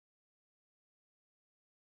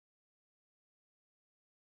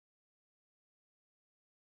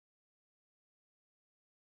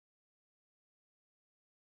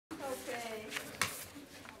Okay.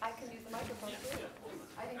 I can use the microphone too.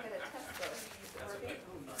 I didn't get a test though. Is it working?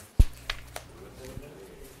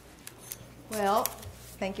 Well,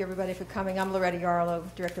 thank you everybody for coming. I'm Loretta Yarlow,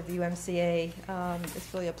 Director of the UMCA.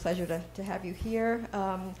 It's really a pleasure to have you here.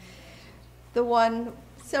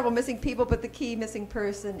 Several missing people, but the key missing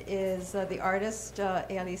person is the artist,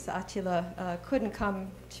 Eija-Liisa Ahtila, couldn't come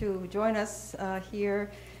to join us here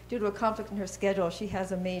due to a conflict in her schedule. She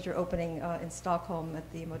has a major opening in Stockholm at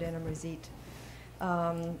the Moderna Museet.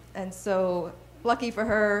 And so, lucky for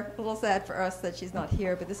her, a little sad for us that she's not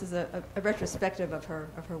here, but this is a retrospective of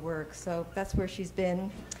her work. So that's where she's been.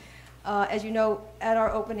 As you know, at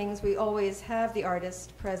our openings, we always have the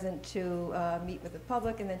artist present to meet with the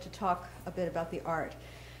public and then to talk a bit about the art.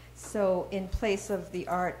 So in place of the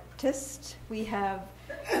artist, we have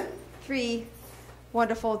three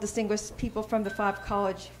wonderful, distinguished people from the 5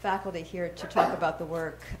 college faculty here to talk about the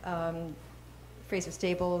work. Fraser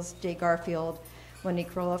Stables, Garfield,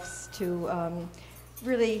 Monique Roelofs, to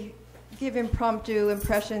really give impromptu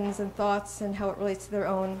impressions and thoughts and how it relates to their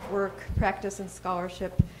own work, practice, and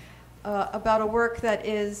scholarship about a work that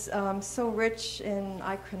is so rich in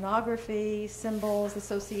iconography, symbols,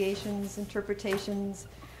 associations, interpretations,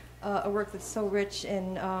 a work that's so rich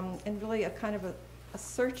in really a kind of a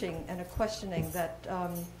searching and a questioning that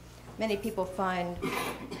many people find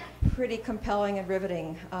pretty compelling and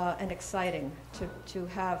riveting and exciting to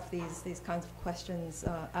have these kinds of questions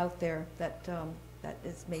out there that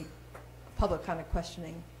is made public kind of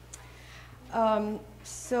questioning.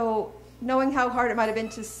 So knowing how hard it might have been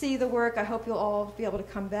to see the work, I hope you'll all be able to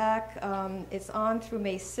come back. It's on through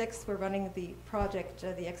May 6th. We're running the project,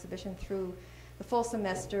 the exhibition, through the full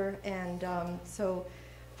semester, and so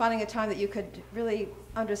finding a time that you could really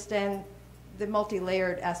understand the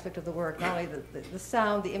multi-layered aspect of the work, not only the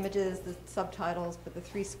sound, the images, the subtitles, but the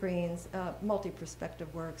 3 screens,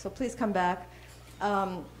 multi-perspective work. So please come back.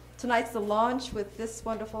 Tonight's the launch with this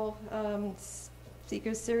wonderful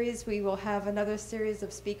speakers series. We will have another series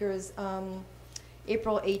of speakers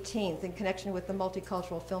April 18th in connection with the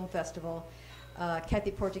Multicultural Film Festival. Kathy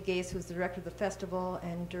Portuguese, who's the director of the festival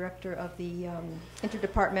and director of the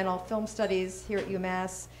Interdepartmental Film Studies here at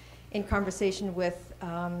UMass, in conversation with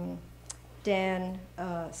Dan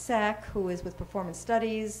Sack, who is with Performance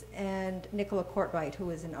Studies, and Nicola Courtwright, who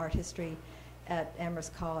is in Art History at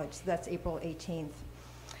Amherst College. So that's April 18th.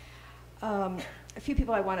 A few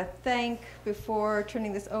people I want to thank before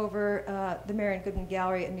turning this over. The Marion Goodman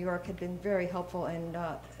Gallery in New York had been very helpful and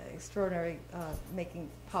extraordinary making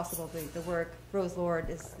possible the work. Rose Lord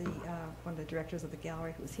is one of the directors of the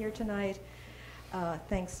gallery who's here tonight.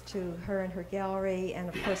 Thanks to her and her gallery, and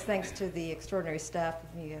of course thanks to the extraordinary staff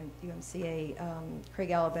of the UMCA.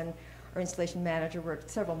 Craig Alabin, our installation manager, worked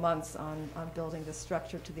several months on building the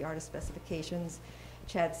structure to the artist specifications.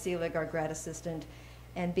 Chad Seelig, our grad assistant,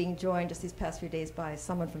 and being joined just these past few days by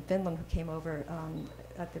someone from Finland who came over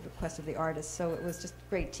at the request of the artist. So it was just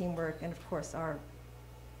great teamwork, and of course our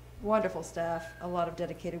wonderful staff, a lot of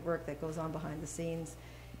dedicated work that goes on behind the scenes.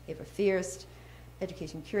 Eva Fierst,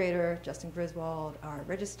 education curator, Justin Griswold, our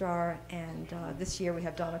registrar, and this year we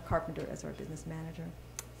have Donna Carpenter as our business manager.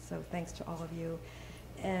 So thanks to all of you.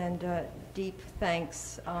 And deep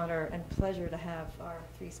thanks, honor, and pleasure to have our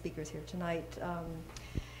 3 speakers here tonight.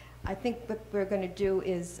 I think what we're going to do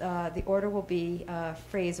is, the order will be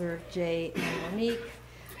Fraser, Jay, and Monique.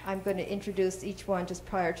 I'm going to introduce each one just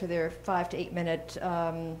prior to their 5 to 8 minute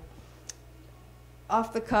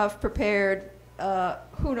off-the-cuff, prepared,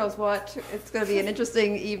 who knows what. It's going to be an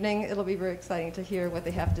interesting evening. It'll be very exciting to hear what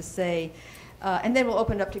they have to say. And then we'll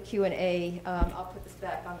open it up to Q&A. I'll put this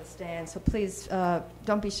back on the stand. So please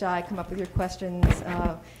don't be shy. Come up with your questions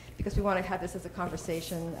because we want to have this as a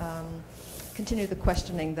conversation. Continue the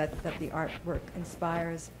questioning that the artwork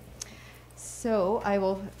inspires. So I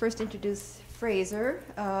will first introduce Fraser.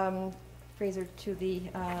 Fraser to the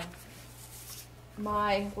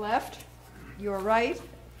my left, your right.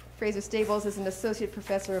 Fraser Stables is an associate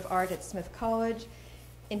professor of art at Smith College.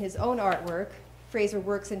 In his own artwork, Fraser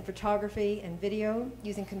works in photography and video,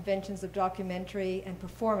 using conventions of documentary and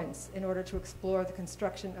performance in order to explore the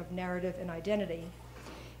construction of narrative and identity.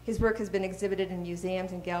 His work has been exhibited in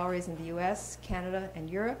museums and galleries in the US, Canada, and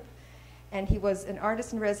Europe. And he was an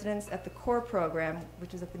artist in residence at the CORE program,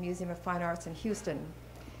 which is at the Museum of Fine Arts in Houston.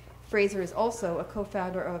 Fraser is also a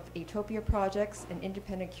co-founder of Atopia Projects, an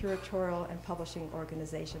independent curatorial and publishing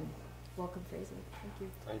organization. Welcome, Fraser. Thank you.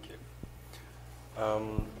 Thank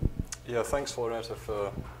you. Yeah, thanks, Loretta,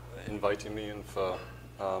 for inviting me and for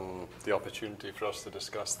the opportunity for us to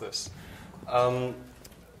discuss this.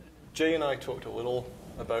 Jay and I talked a little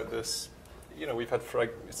about this. You know, we've had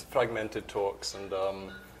fragmented talks, and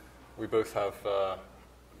We both have,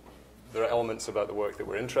 there are elements about the work that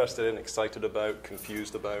we're interested in, excited about,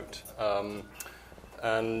 confused about.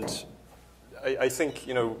 And I think,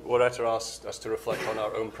 Loretta asked us to reflect on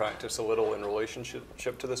our own practice a little in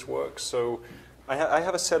relationship to this work. So I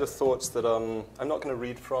have a set of thoughts that I'm not going to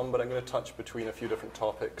read from, but I'm going to touch between a few different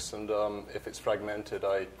topics. And if it's fragmented,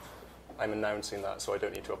 I'm announcing that, so I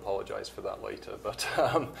don't need to apologize for that later. But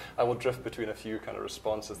I will drift between a few kind of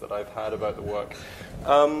responses that I've had about the work.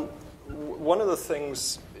 One of the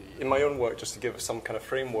things in my own work, just to give some kind of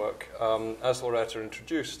framework, as Loretta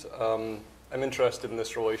introduced, I'm interested in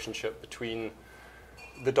this relationship between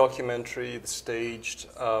the documentary, the staged.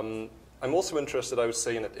 I'm also interested, I would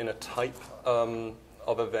say, in a type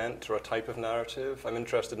of event or a type of narrative. I'm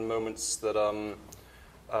interested in moments that,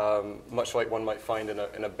 much like one might find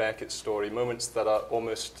in a Beckett story, moments that are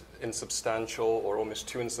almost insubstantial or almost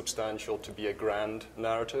too insubstantial to be a grand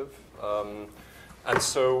narrative. And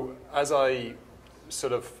so as I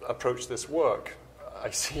sort of approach this work,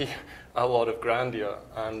 I see a lot of grandeur.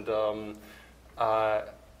 And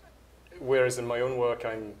whereas in my own work,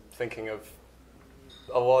 I'm thinking of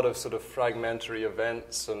a lot of sort of fragmentary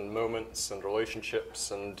events and moments and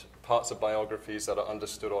relationships and parts of biographies that are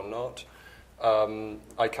understood or not.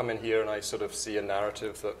 I come in here and I sort of see a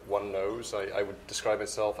narrative that one knows. I would describe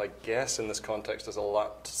myself, I guess, in this context as a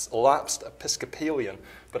lapsed Episcopalian,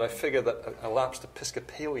 but I figure that a lapsed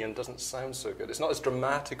Episcopalian doesn't sound so good. It's not as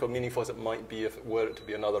dramatic or meaningful as it might be if it were to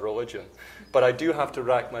be another religion. But I do have to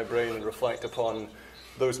rack my brain and reflect upon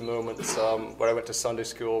those moments where I went to Sunday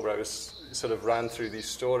school, where I was sort of ran through these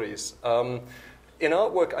stories. In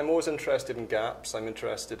artwork, I'm always interested in gaps. I'm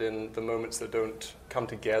interested in the moments that don't come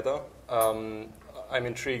together. I'm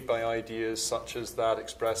intrigued by ideas such as that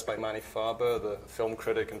expressed by Manny Faber, the film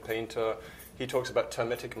critic and painter. He talks about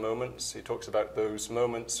termitic moments. He talks about those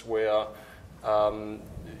moments where,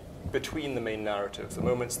 between the main narrative, the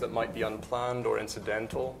moments that might be unplanned or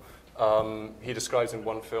incidental. He describes in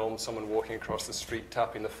one film someone walking across the street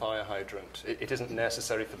tapping the fire hydrant. It isn't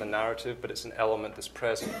necessary for the narrative, but it's an element that's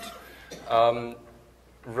present.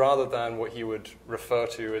 Rather than what he would refer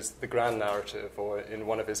to as the grand narrative, or in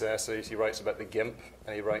one of his essays he writes about the GIMP,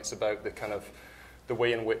 and he writes about the kind of the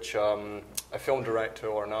way in which a film director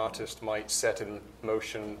or an artist might set in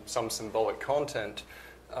motion some symbolic content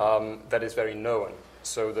that is very known.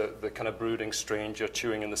 So the kind of brooding stranger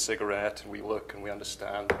chewing in the cigarette, and we look and we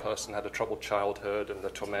understand the person had a troubled childhood and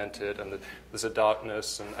they're tormented, and there's a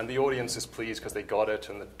darkness, and the audience is pleased because they got it,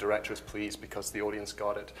 and the director is pleased because the audience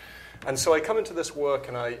got it. And so I come into this work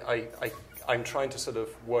and I'm trying to sort of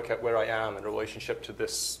work out where I am in relationship to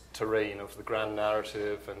this terrain of the grand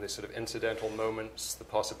narrative and the sort of incidental moments, the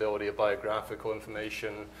possibility of biographical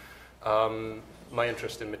information, my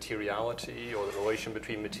interest in materiality, or the relation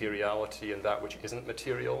between materiality and that which isn't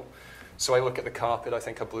material. So I look at the carpet, I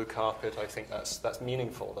think a blue carpet, I think that's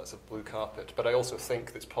meaningful, that's a blue carpet. But I also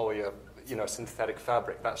think that's probably a synthetic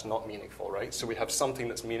fabric, that's not meaningful, right? So we have something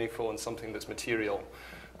that's meaningful and something that's material.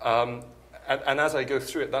 And as I go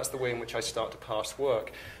through it, that's the way in which I start to parse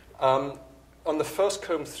work. On the first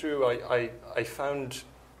comb through, I found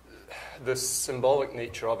the symbolic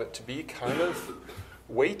nature of it to be kind of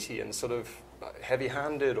weighty and sort of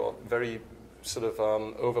heavy-handed or very sort of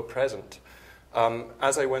over-present.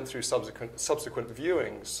 As I went through subsequent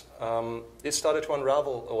viewings, it started to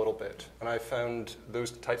unravel a little bit, and I found those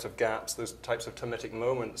types of gaps, those types of termitic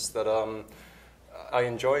moments that I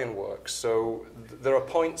enjoy in work. So there are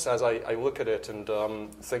points as I look at it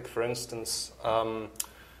and think, for instance,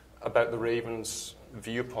 about the Raven's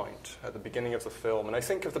viewpoint at the beginning of the film. And I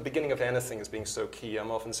think of the beginning of anything as being so key. I'm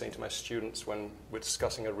often saying to my students when we're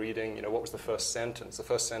discussing a reading, what was the first sentence? The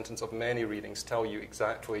first sentence of many readings tell you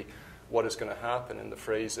exactly what is going to happen in the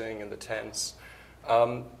phrasing and the tense.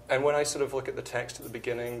 And when I sort of look at the text at the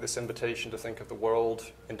beginning, this invitation to think of the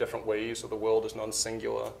world in different ways, or the world as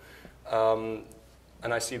non-singular,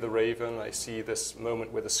 and I see the Raven, I see this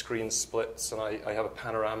moment where the screen splits, and I have a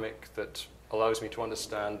panoramic that allows me to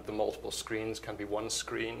understand the multiple screens can be one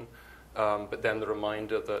screen, but then the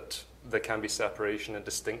reminder that there can be separation and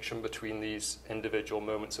distinction between these individual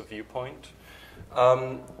moments of viewpoint.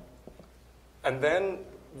 And then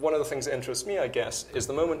one of the things that interests me, I guess, is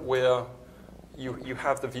the moment where you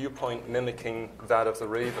have the viewpoint mimicking that of the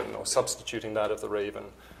Raven, or substituting that of the Raven.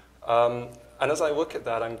 And as I look at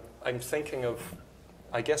that, I'm thinking of,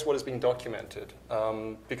 I guess, what is being documented,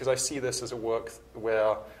 because I see this as a work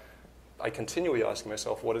where I continually ask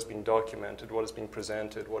myself what is being documented, what is being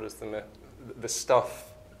presented, what is the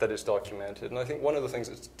stuff that is documented. And I think one of the things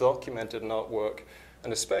that's documented in artwork,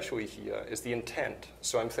 and especially here, is the intent.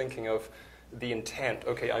 So I'm thinking of the intent.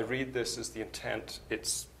 Okay, I read this as the intent.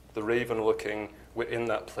 It's the raven looking, we're in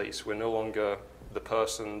that place. We're no longer the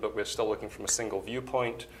person, but we're still looking from a single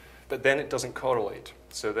viewpoint. But then it doesn't correlate.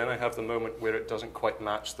 So then I have the moment where it doesn't quite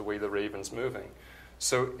match the way the raven's moving.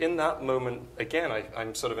 So in that moment, again,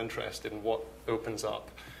 I'm sort of interested in what opens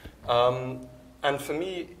up. And for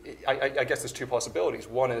me, I guess there's two possibilities.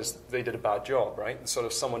 One is they did a bad job, right? Sort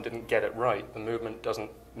of someone didn't get it right. The movement doesn't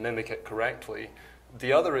mimic it correctly.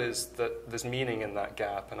 The other is that there's meaning in that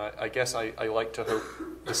gap, and I guess I like to hope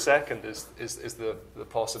the second is the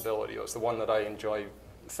possibility, or it's the one that I enjoy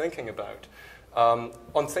thinking about.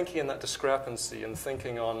 On thinking in that discrepancy and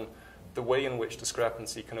thinking on the way in which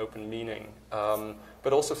discrepancy can open meaning,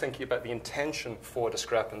 but also thinking about the intention for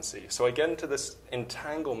discrepancy. So I get into this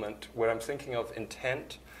entanglement where I'm thinking of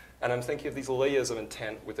intent, and I'm thinking of these layers of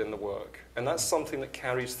intent within the work. And that's something that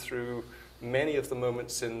carries through many of the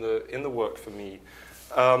moments in the work for me.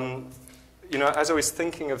 You know, as I was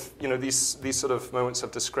thinking of, you know, these sort of moments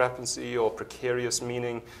of discrepancy or precarious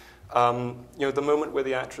meaning, you know, the moment where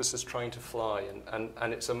the actress is trying to fly,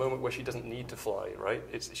 and it's a moment where she doesn't need to fly, right?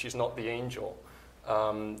 She's not the angel.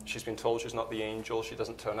 She's been told she's not the angel. She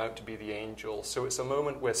doesn't turn out to be the angel. So it's a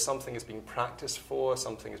moment where something is being practiced for,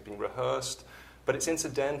 something is being rehearsed, but it's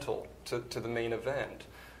incidental to the main event.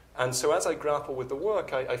 And so as I grapple with the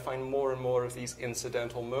work, I find more and more of these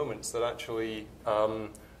incidental moments that actually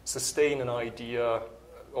sustain an idea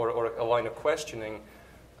or a line of questioning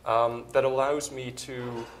that allows me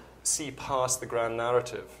to see past the grand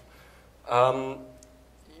narrative.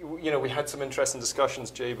 You know, we had some interesting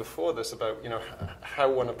discussions, Jay, before this about, you know,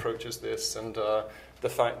 how one approaches this, and the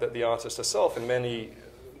fact that the artist herself, in many,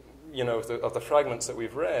 you know, of the fragments that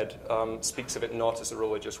we've read, speaks of it not as a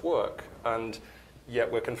religious work, and yet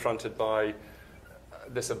we're confronted by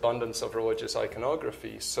this abundance of religious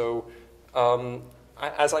iconography. So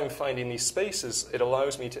as I'm finding these spaces, it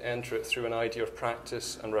allows me to enter it through an idea of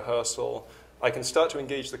practice and rehearsal. I can start to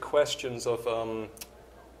engage the questions of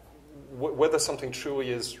whether something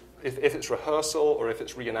truly is, if it's rehearsal or if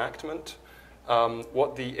it's reenactment,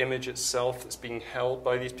 what the image itself that's being held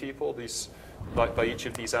by these people, by each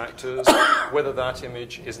of these actors, whether that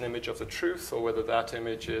image is an image of the truth or whether that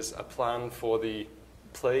image is a plan for the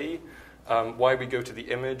play, why we go to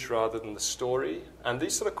the image rather than the story, and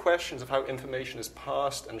these sort of questions of how information is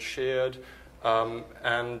passed and shared,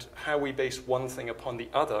 and how we base one thing upon the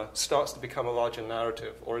other starts to become a larger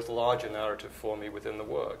narrative, or is a larger narrative for me within the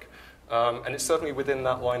work. And it's certainly within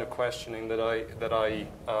that line of questioning that I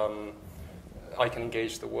can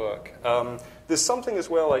engage the work. There's something as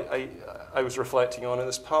well I was reflecting on, and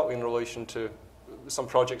it's partly in relation to some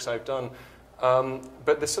projects I've done,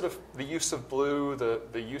 but the sort of the use of blue,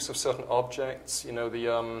 the use of certain objects, you know,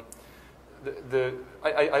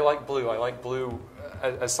 I like blue. I like blue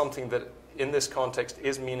as something that in this context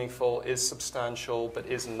is meaningful, is substantial, but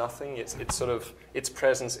is nothing. It's sort of, its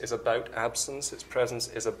presence is about absence. Its presence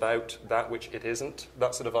is about that which it isn't.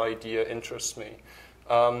 That sort of idea interests me.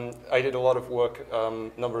 I did a lot of work a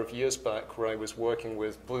number of years back where I was working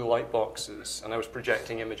with blue light boxes, and I was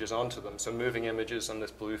projecting images onto them, so moving images on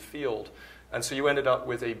this blue field. And so you ended up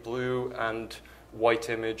with a blue and white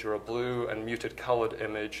image, or a blue and muted colored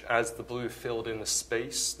image, as the blue filled in the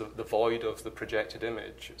space, the void of the projected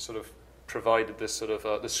image. It sort of provided this sort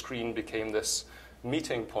of, the screen became this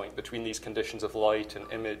meeting point between these conditions of light and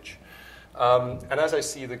image. And as I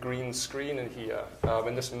see the green screen in here,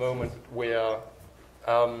 in this moment where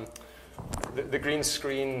the green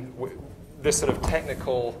screen, this sort of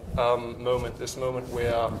technical moment, this moment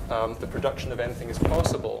where the production of anything is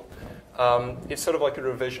possible, it's sort of like a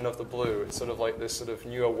revision of the blue. It's sort of like this sort of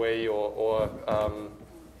newer way or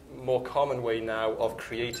more common way now of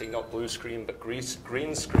creating not blue screen but green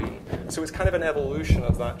screen. So it's kind of an evolution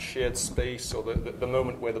of that shared space, or the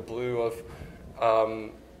moment where the blue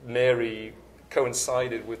of Mary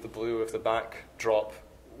coincided with the blue of the backdrop,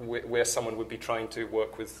 where someone would be trying to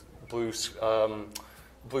work with blue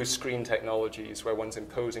screen technologies, where one's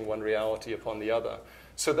imposing one reality upon the other.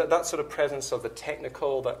 So that sort of presence of the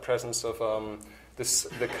technical, that presence of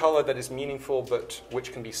the color that is meaningful but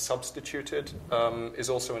which can be substituted, is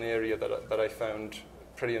also an area that I found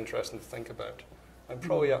pretty interesting to think about. I'm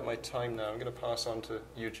probably at my time now. I'm going to pass on to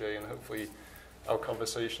you, Jay, and hopefully our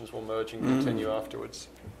conversations will merge and continue afterwards.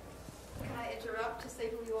 Can I interrupt to say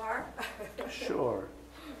who you are? Sure.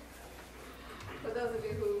 For those of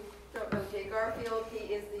you who don't know Jay Garfield,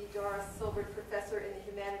 he is the Doris Silbert Professor in the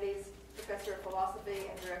Humanities, Professor of Philosophy,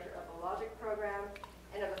 and Director of the Logic Program,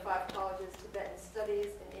 and of the 5 Colleges Tibetan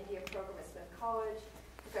Studies and India Program at Smith College,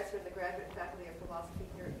 Professor in the Graduate Faculty of Philosophy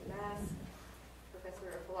here at UMass, Professor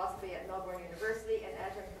of Philosophy at Melbourne University, and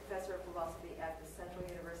Adjunct Professor of Philosophy at the Central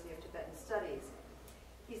University of Tibetan Studies.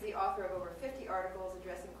 He's the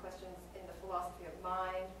philosophy of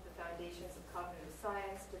mind, the foundations of cognitive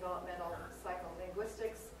science, developmental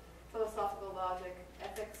psycholinguistics, philosophical logic,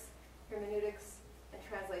 ethics, hermeneutics, and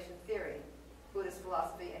translation theory, Buddhist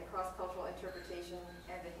philosophy and cross-cultural interpretation,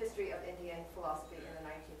 and the history of Indian philosophy in the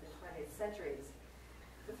 19th and 20th centuries.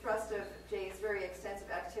 The thrust of Jay's very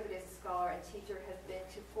extensive activity as a scholar and teacher has been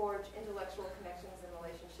to forge intellectual connections and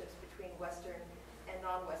relationships between Western and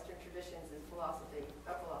non-Western traditions in philosophy.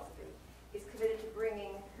 He's committed to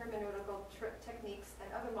bringing hermeneutical techniques and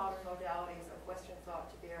other modern modalities of Western thought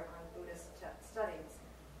to bear on Buddhist studies.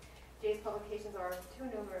 Jay's publications are too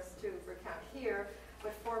numerous to recount here,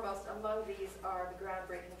 but foremost among these are the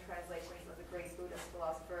groundbreaking translations of the great Buddhist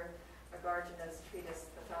philosopher Nagarjuna's treatise,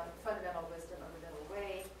 The Fundamental Wisdom of the Middle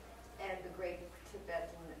Way, and the great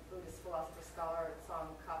Tibetan Buddhist philosopher scholar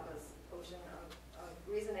Tsongkhapa's Ocean of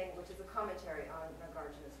Reasoning, which is a commentary on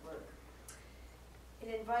Nagarjuna's work. In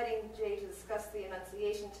inviting Jay to discuss the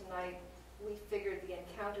Annunciation tonight, we figured the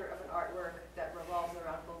encounter of an artwork that revolves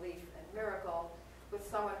around belief and miracle with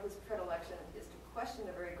someone whose predilection is to question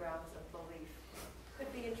the very grounds of belief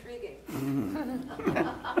could be intriguing.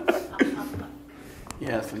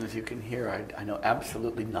 Yes, and as you can hear, I know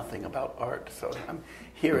absolutely nothing about art, so I'm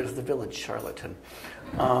here as the village charlatan.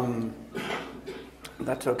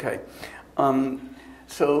 That's okay.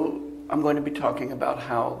 So I'm going to be talking about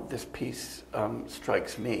how this piece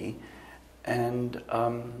strikes me, and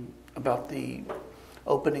about the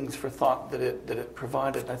openings for thought that it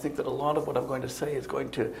provided. I think that a lot of what I'm going to say is going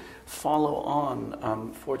to follow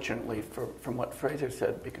on, fortunately, from what Fraser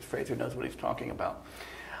said, because Fraser knows what he's talking about.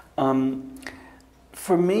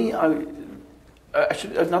 For me,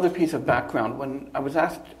 another piece of background. When I was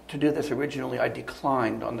asked to do this originally, I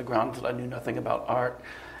declined on the grounds that I knew nothing about art.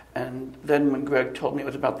 And then when Greg told me it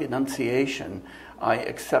was about the Annunciation, I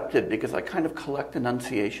accepted, because I kind of collect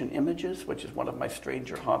Annunciation images, which is one of my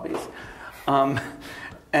stranger hobbies. And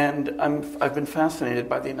I've been fascinated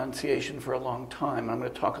by the Annunciation for a long time. I'm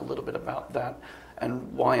going to talk a little bit about that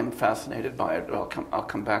and why I'm fascinated by it. I'll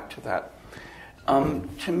come back to that.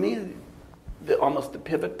 To me, almost the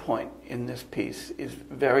pivot point in this piece is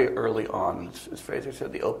very early on. As Fraser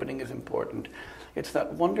said, the opening is important. It's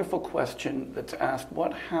that wonderful question that's asked,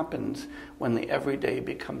 what happens when the everyday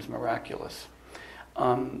becomes miraculous?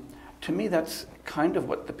 To me, that's kind of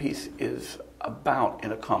what the piece is about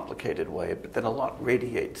in a complicated way, but then a lot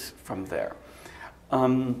radiates from there.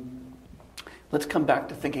 Let's come back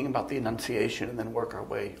to thinking about the Annunciation and then work our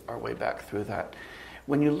way back through that.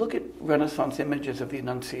 When you look at Renaissance images of the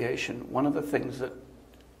Annunciation, one of the things that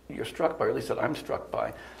you're struck by, or at least that I'm struck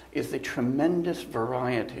by, is the tremendous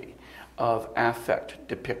variety of affect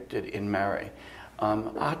depicted in Mary.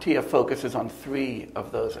 Ahtila focuses on three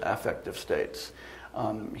of those affective states: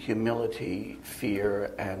 humility,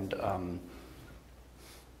 fear, and I'm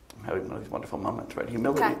having one of these wonderful moments, right?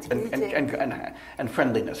 Humility and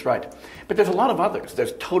friendliness, right? But there's a lot of others.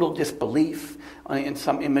 There's total disbelief in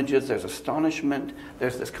some images. There's astonishment.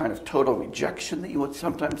 There's this kind of total rejection that you would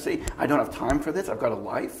sometimes see. I don't have time for this. I've got a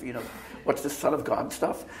life. You know, what's this Son of God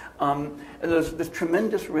stuff? And there's this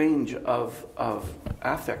tremendous range of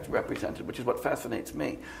affect represented, which is what fascinates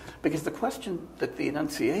me. Because the question that the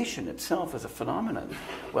Annunciation itself is a phenomenon,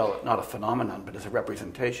 well, not a phenomenon, but as a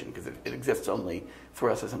representation, because it exists only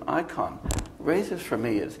for us as an icon, raises for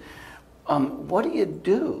me is, what do you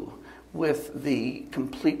do with the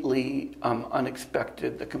completely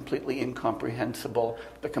unexpected, the completely incomprehensible,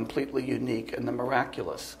 the completely unique, and the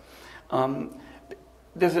miraculous?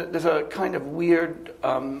 There's a kind of weird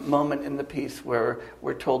moment in the piece where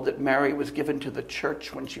we're told that Mary was given to the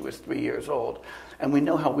church when she was 3 years old. And we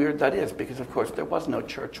know how weird that is because, of course, there was no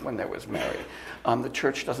church when there was Mary. The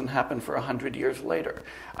church doesn't happen for 100 years later.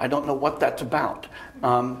 I don't know what that's about.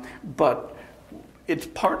 But it's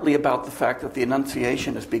partly about the fact that the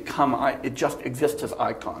Annunciation has become, it just exists as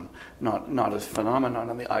icon, not as phenomenon,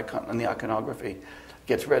 and the icon and the iconography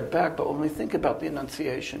gets read back. But when we think about the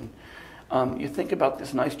Annunciation, you think about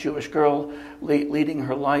this nice Jewish girl leading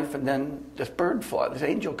her life, and then this this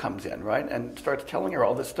angel comes in, right, and starts telling her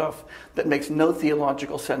all this stuff that makes no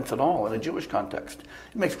theological sense at all in a Jewish context.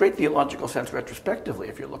 It makes great theological sense retrospectively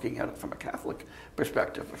if you're looking at it from a Catholic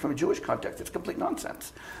perspective. But from a Jewish context, it's complete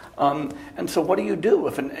nonsense. And so what do you do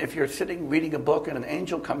if you're sitting reading a book and an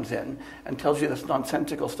angel comes in and tells you this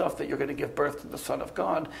nonsensical stuff that you're going to give birth to the Son of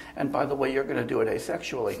God, and by the way, you're going to do it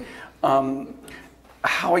asexually?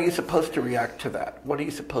 How are you supposed to react to that? What are you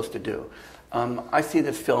supposed to do? I see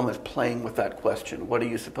this film as playing with that question. What are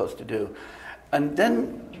you supposed to do? And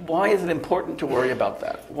then why is it important to worry about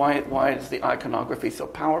that? Why is the iconography so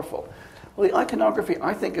powerful? Well, the iconography,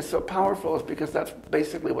 I think, is so powerful is because that's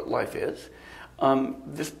basically what life is.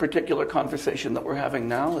 This particular conversation that we're having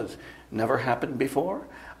now has never happened before.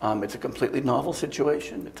 It's a completely novel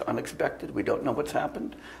situation. It's unexpected. We don't know what's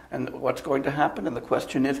happened and what's going to happen. And the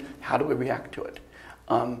question is, how do we react to it?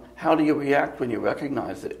 How do you react when you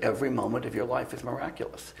recognize that every moment of your life is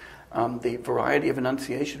miraculous? The variety of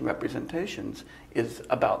Annunciation representations is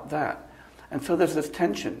about that. And so there's this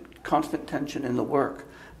tension, constant tension in the work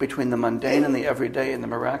between the mundane and the everyday and the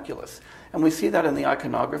miraculous. And we see that in the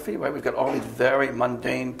iconography, right? We've got all these very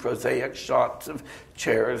mundane, prosaic shots of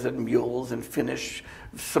chairs and mules and Finnish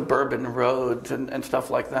suburban roads and stuff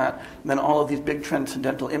like that. And then all of these big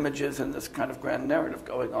transcendental images and this kind of grand narrative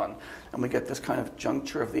going on. And we get this kind of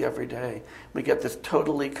juncture of the everyday. We get this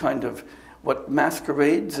totally kind of what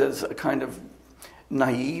masquerades as a kind of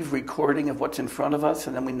naive recording of what's in front of us,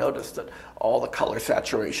 and then we notice that all the color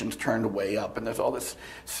saturation's turned way up, and there's all this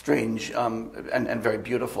strange and very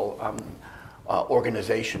beautiful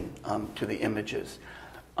organization to the images.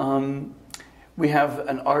 We have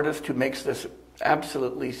an artist who makes this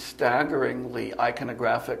absolutely staggeringly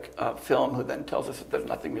iconographic film, who then tells us that there's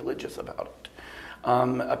nothing religious about it.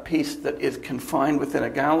 A piece that is confined within a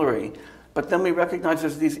gallery, but then we recognize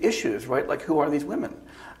there's these issues, right? Like, who are these women?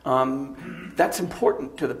 That's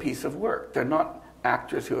important to the piece of work. They're not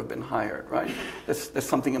actors who have been hired, right? There's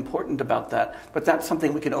something important about that, but that's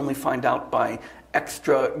something we can only find out by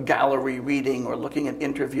extra gallery reading or looking at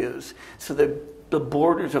interviews. So the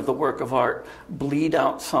borders of the work of art bleed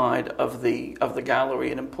outside of the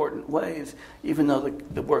gallery in important ways, even though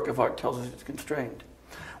the work of art tells us it's constrained.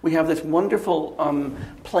 We have this wonderful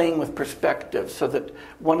playing with perspective, so that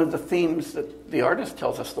one of the themes that the artist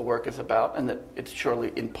tells us the work is about, and that it's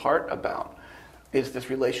surely in part about, is this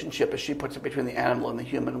relationship, as she puts it, between the animal and the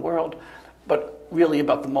human world, but really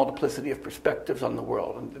about the multiplicity of perspectives on the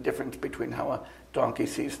world, and the difference between how a donkey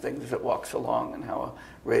sees things as it walks along, and how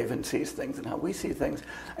a raven sees things, and how we see things.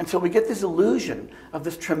 And so we get this illusion of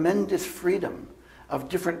this tremendous freedom of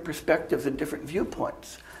different perspectives and different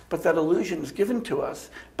viewpoints. But that illusion is given to us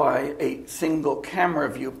by a single camera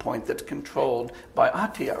viewpoint that's controlled by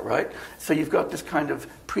Ahtila, right? So you've got this kind of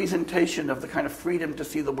presentation of the kind of freedom to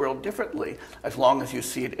see the world differently, as long as you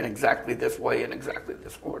see it in exactly this way, in exactly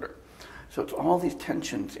this order. So it's all these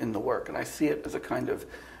tensions in the work, and I see it as a kind of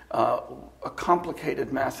a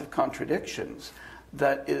complicated mass of contradictions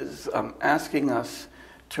that is asking us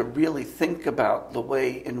to really think about the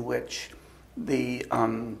way in which the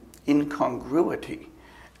incongruity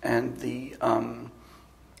and the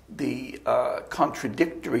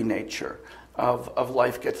contradictory nature of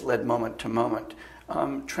life gets led moment to moment,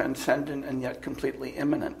 transcendent and yet completely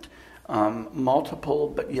immanent, multiple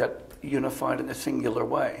but yet unified in a singular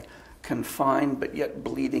way, confined but yet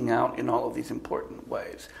bleeding out in all of these important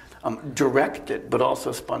ways, directed but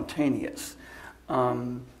also spontaneous,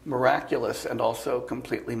 miraculous and also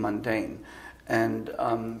completely mundane. And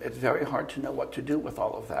it's very hard to know what to do with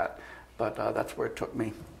all of that, but that's where it took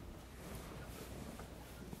me.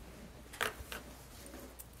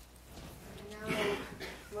 Now,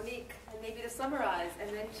 Monique, and maybe to summarize, and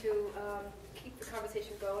then to keep the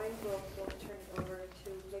conversation going, we'll turn it over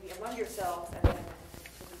to maybe among yourselves, and then to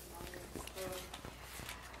the audience.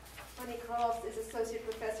 Monique Roelofs is Associate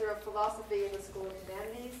Professor of Philosophy in the School of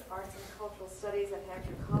Humanities, Arts and Cultural Studies at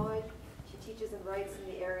Hampshire College. She teaches and writes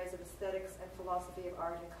in the areas of aesthetics and philosophy of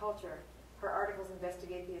art and culture. Her articles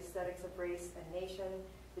investigate the aesthetics of race and nation,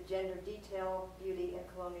 the gender detail, beauty, and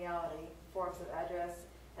coloniality, forms of address,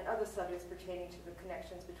 and other subjects pertaining to the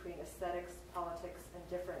connections between aesthetics, politics, and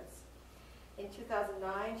difference. In 2009,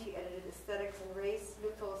 she edited Aesthetics and Race, New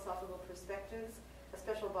Philosophical Perspectives, a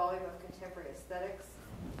special volume of contemporary aesthetics.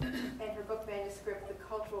 And her book manuscript, The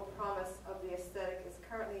Cultural Promise of the Aesthetic, is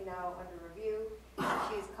currently now under review.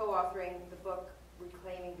 She is co-authoring the book,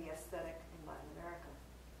 Reclaiming the Aesthetic in Latin America.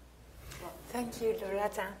 Thank you,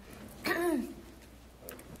 Loretta.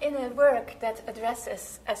 In a work that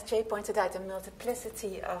addresses, as Jay pointed out, a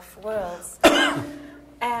multiplicity of worlds,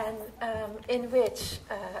 and in which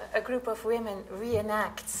a group of women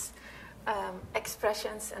reenacts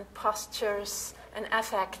expressions and postures and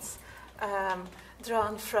affects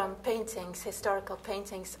drawn from paintings, historical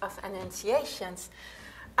paintings of Annunciations,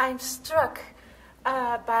 I'm struck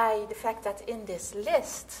by the fact that in this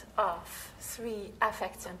list of 3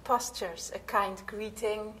 affects and postures, a kind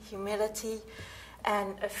greeting, humility,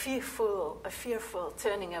 and a fearful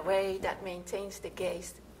turning away that maintains the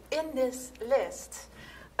gaze, in this list,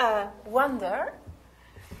 wonder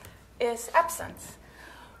is absent.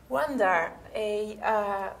 Wonder,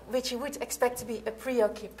 which you would expect to be a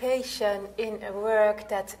preoccupation in a work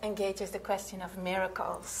that engages the question of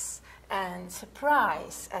miracles and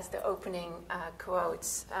surprise, as the opening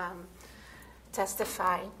quotes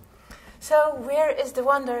testify. So where is the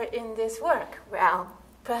wonder in this work? Well,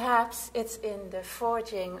 perhaps it's in the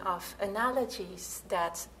forging of analogies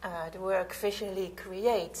that the work visually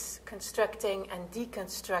creates, constructing and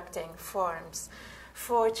deconstructing forms,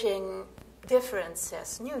 forging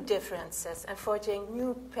differences, and forging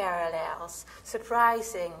new parallels,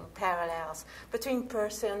 surprising parallels between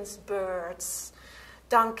persons, birds,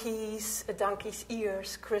 donkeys, a donkey's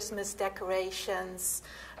ears, Christmas decorations,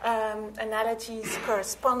 analogies,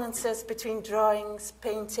 correspondences between drawings,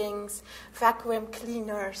 paintings, vacuum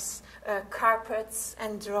cleaners, carpets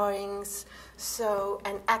and drawings,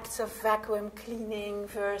 and acts of vacuum cleaning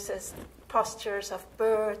versus postures of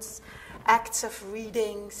birds, acts of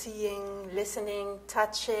reading, seeing, listening,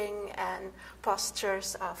 touching, and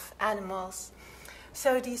postures of animals.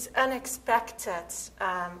 So these unexpected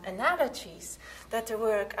analogies that the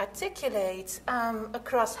work articulates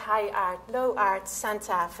across high art, low art,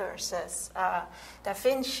 Santa versus Da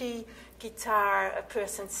Vinci, guitar, a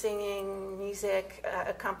person singing, music,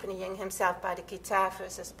 accompanying himself by the guitar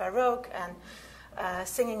versus Baroque, and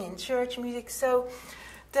singing in church music. So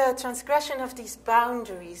the transgression of these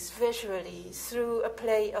boundaries visually through a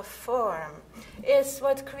play of form is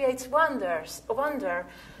what creates wonder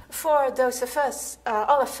for those of us,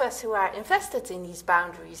 all of us who are invested in these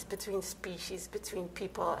boundaries between species, between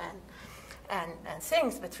people and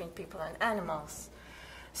things, between people and animals.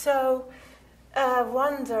 So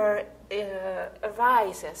wonder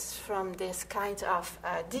arises from this kind of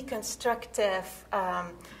deconstructive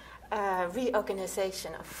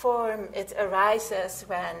reorganization of form. It arises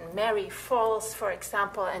when Mary falls, for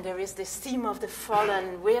example, and there is this theme of the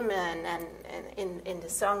fallen women and in the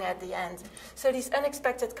song at the end. So these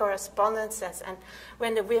unexpected correspondences, and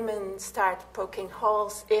when the women start poking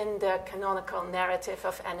holes in the canonical narrative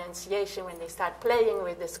of Annunciation, when they start playing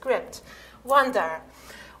with the script. Wonder.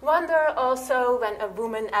 Wonder also when a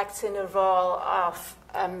woman acts in a role of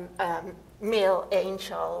male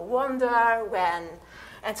angel. Wonder when,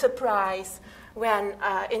 and surprise when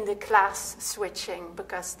in the class switching,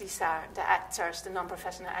 because these are the actors, the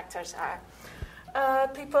non-professional actors are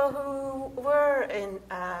people who were in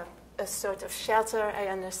a sort of shelter, I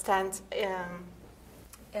understand.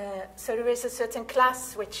 So there is a certain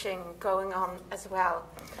class switching going on as well.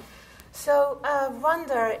 So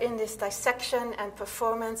wonder in this dissection and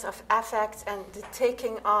performance of affect and the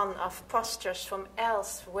taking on of postures from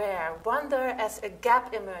elsewhere. Wonder as a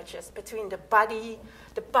gap emerges between the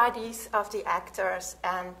bodies of the actors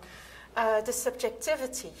and the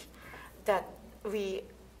subjectivity that we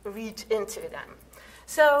read into them.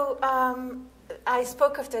 So I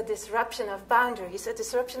spoke of the disruption of boundaries. A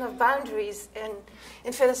disruption of boundaries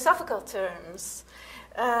in philosophical terms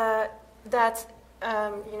that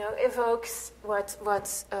evokes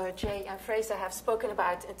what Jay and Fraser have spoken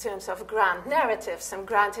about in terms of grand narratives. Some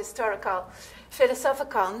grand historical,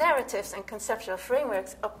 philosophical narratives and conceptual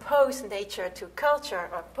frameworks oppose nature to culture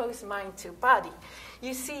or oppose mind to body.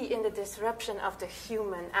 You see in the disruption of the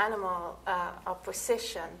human-animal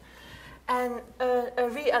opposition and a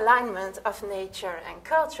realignment of nature and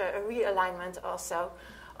culture, a realignment also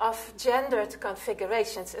of gendered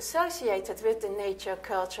configurations associated with the nature,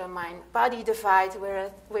 culture, mind-body divide,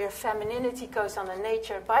 where femininity goes on the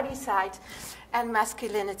nature-body side and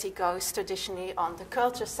masculinity goes traditionally on the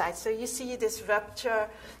culture side. So you see this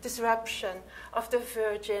disruption of the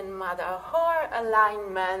Virgin Mother, her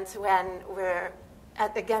alignment when we're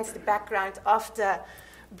against the background of the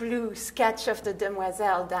blue sketch of the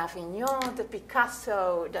Demoiselle d'Avignon, the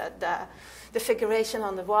Picasso, the figuration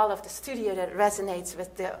on the wall of the studio that resonates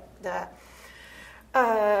with the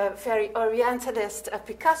very Orientalist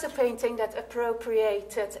Picasso painting that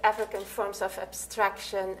appropriated African forms of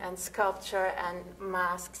abstraction and sculpture and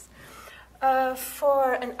masks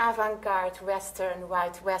for an avant-garde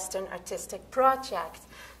white Western artistic project.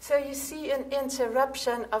 So you see an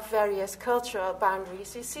interruption of various cultural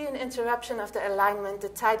boundaries. You see an interruption of the alignment, the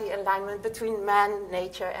tidy alignment between man,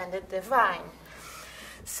 nature, and the divine.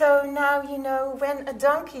 So now, when a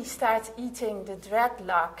donkey starts eating the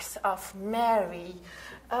dreadlocks of Mary,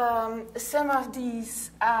 some of these,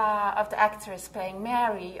 of the actors playing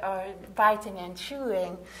Mary or biting and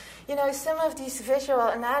chewing, some of these visual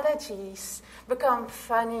analogies become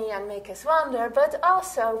funny and make us wonder, but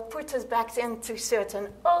also put us back into certain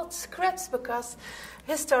old scripts because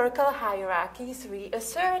historical hierarchies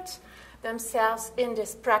reassert themselves in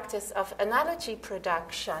this practice of analogy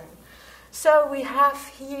production. So we have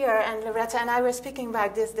here, and Loretta and I were speaking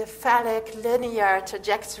about this, the phallic linear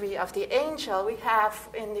trajectory of the angel. We have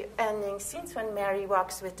in the ending scenes when Mary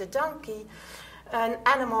walks with the donkey, an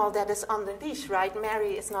animal that is on the leash, right?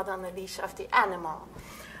 Mary is not on the leash of the animal.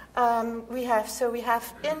 We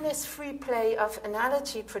have in this free play of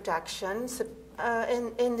analogy production,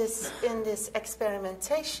 in this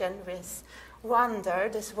experimentation with wonder,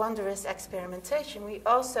 this wondrous experimentation, we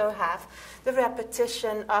also have the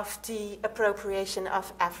repetition of the appropriation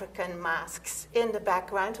of African masks. In the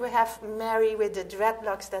background, we have Mary with the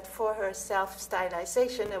dreadlocks that for her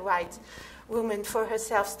self-stylization, a white woman for her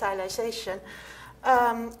self-stylization,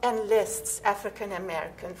 enlists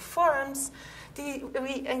African-American forms.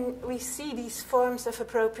 We see these forms of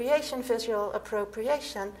appropriation, visual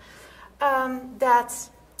appropriation, that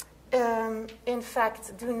in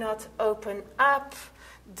fact do not open up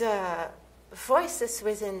the voices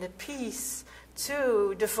within the piece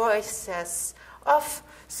to the voices of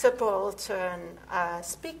subaltern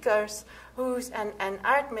speakers and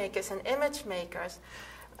art makers and image makers.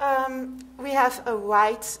 We have a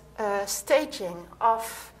wide staging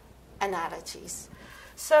of analogies.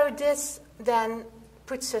 So this then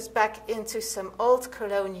puts us back into some old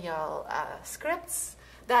colonial scripts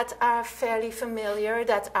that are fairly familiar,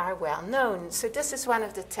 that are well known. So this is one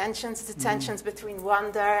of the tensions between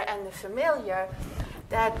wonder and the familiar,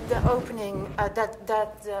 that the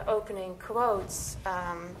opening quotes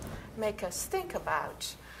make us think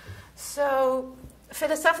about. So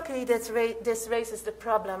philosophically, this raises the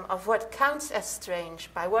problem of what counts as strange,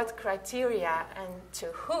 by what criteria, and to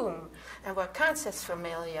whom, and what counts as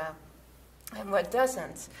familiar, and what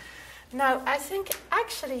doesn't. Now, I think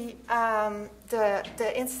actually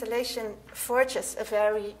the installation forges a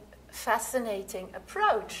very fascinating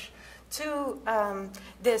approach to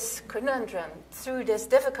this conundrum, through this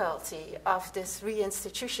difficulty of this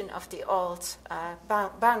reinstitution of the old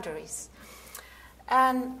boundaries.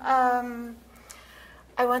 And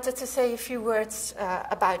I wanted to say a few words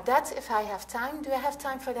about that, if I have time. Do I have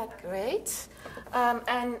time for that? Great.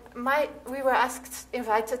 We were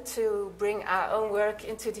invited to bring our own work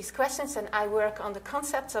into these questions, and I work on the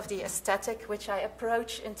concepts of the aesthetic, which I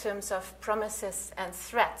approach in terms of promises and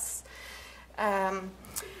threats.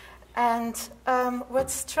 What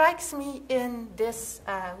strikes me in this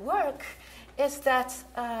work is that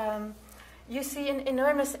you see an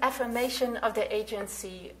enormous affirmation of the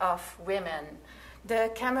agency of women.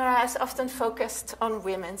 The camera is often focused on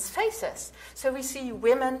women's faces. So we see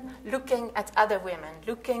women looking at other women,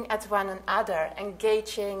 looking at one another,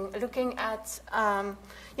 engaging, looking at,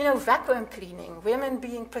 vacuum cleaning, women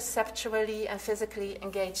being perceptually and physically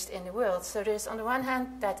engaged in the world. So there's, on the one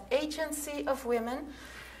hand, that agency of women.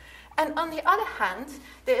 And on the other hand,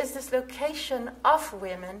 there is this location of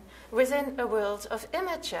women within a world of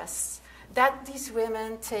images that these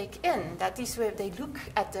women take in, that they look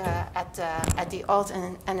at the old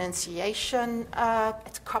Annunciation,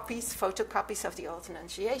 at photocopies of the old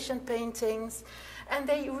Annunciation paintings, and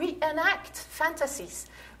they reenact fantasies.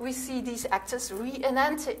 We see these actors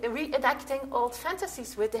reenacting old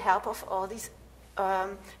fantasies with the help of all these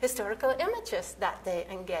historical images that they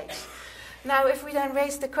engage. Now, if we then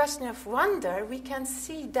raise the question of wonder, we can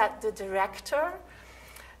see that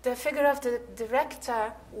the figure of the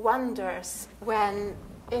director wonders when,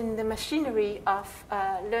 in the machinery of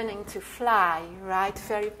learning to fly, right?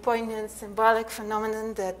 Very poignant, symbolic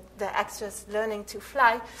phenomenon that the actress learning to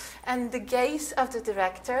fly. And the gaze of the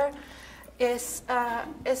director is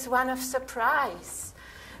one of surprise.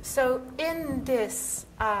 So in this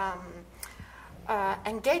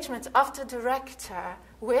engagement of the director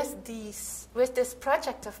with this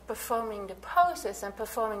project of performing the poses and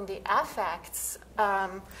performing the affects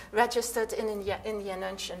registered in the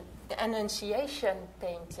Annunciation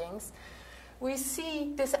paintings, we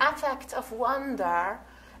see this affect of wonder,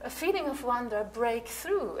 a feeling of wonder, break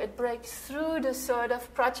through. It breaks through the sort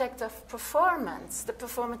of project of performance, the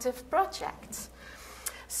performative project.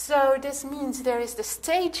 So this means there is the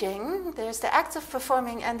staging, there's the act of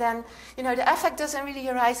performing, and then, the affect doesn't really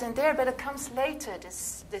arise in there, but it comes later,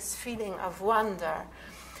 this feeling of wonder.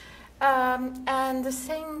 And the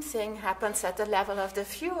same thing happens at the level of the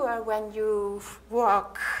viewer when you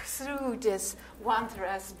walk through this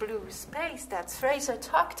wondrous blue space that Fraser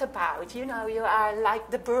talked about. You are like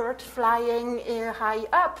the bird flying high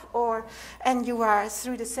up, and you are,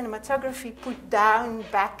 through the cinematography, put down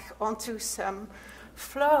back onto some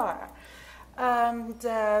floor.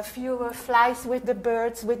 The viewer flies with the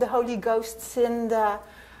birds, with the Holy Ghosts in the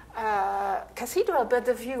cathedral,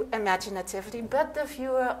 imaginatively, but the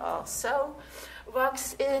viewer also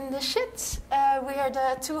walks in the shit, where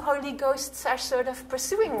the two Holy Ghosts are sort of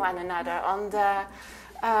pursuing one another on the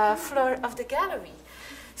floor of the gallery.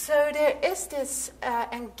 So there is this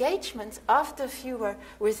engagement of the viewer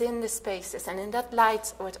within the spaces. And in that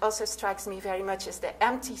light, what also strikes me very much is the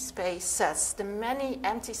empty spaces, the many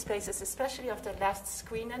empty spaces, especially of the left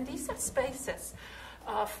screen. And these are spaces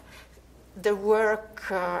of the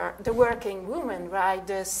working woman, right?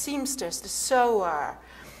 The seamstress, the sewer.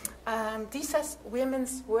 These are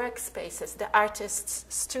women's workspaces, the artist's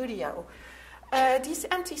studio. These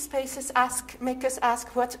empty spaces make us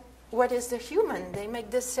ask, what is the human? They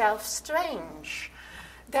make the self strange.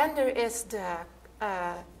 Then there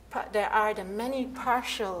are the many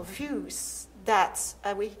partial views that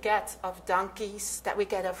we get of donkeys, that we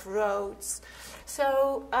get of roads.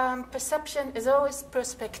 So perception is always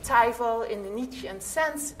perspectival in the Nietzschean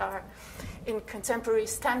sense, or in contemporary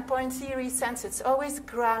standpoint theory sense. It's always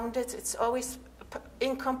grounded, it's always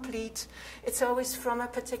incomplete, it's always from a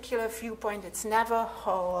particular viewpoint, it's never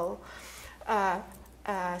whole.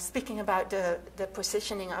 Speaking about the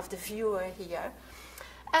positioning of the viewer here.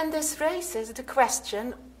 And this raises the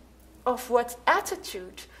question of what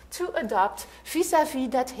attitude to adopt vis-à-vis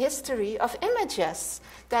that history of images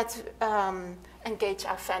that engage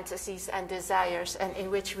our fantasies and desires and in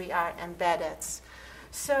which we are embedded.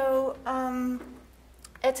 So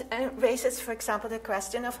it raises, for example, the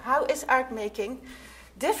question of how is art making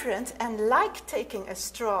different and like taking a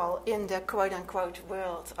stroll in the quote-unquote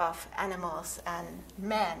world of animals and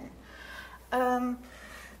men.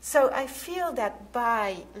 So I feel that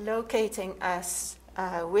by locating us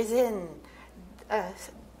within a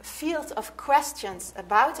field of questions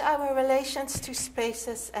about our relations to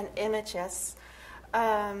spaces and images,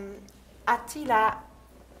 Ahtila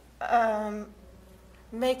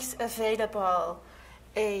makes available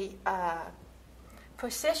a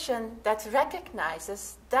position that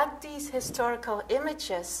recognizes that these historical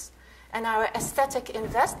images and our aesthetic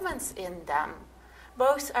investments in them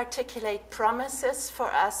both articulate promises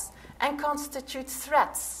for us and constitute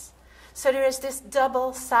threats. So there is this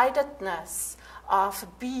double-sidedness of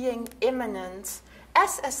being immanent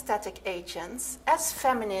as aesthetic agents, as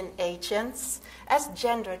feminine agents, as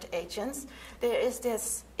gendered agents. There is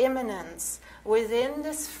this immanence within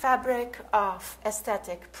this fabric of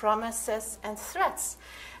aesthetic promises and threats.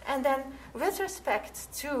 And then with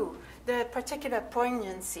respect to the particular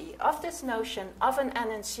poignancy of this notion of an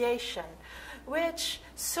annunciation, which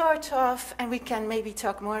sort of, and we can maybe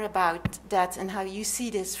talk more about that and how you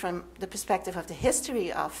see this from the perspective of the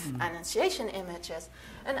history of annunciation images,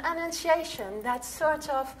 an annunciation that sort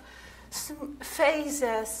of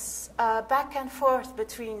phases back and forth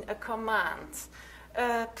between a command,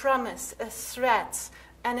 a promise, a threat,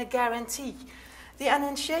 and a guarantee. The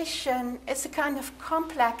annunciation is a kind of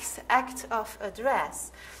complex act of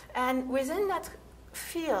address. And within that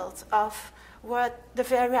field of what the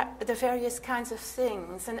various kinds of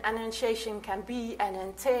things an annunciation can be and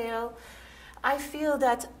entail, I feel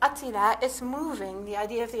that Ahtila is moving the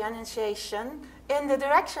idea of the annunciation in the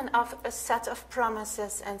direction of a set of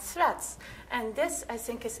promises and threats. And this, I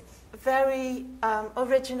think, is very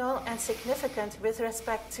original and significant with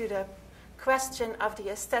respect to the question of the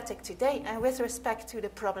aesthetic today and with respect to the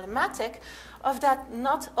problematic of that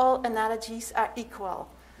not all analogies are equal.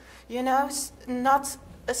 You know,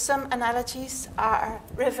 some analogies are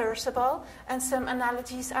reversible and some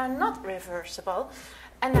analogies are not reversible.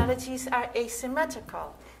 Analogies are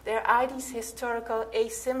asymmetrical. There are these historical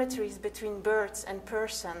asymmetries between birds and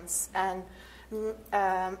persons and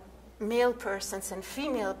male persons and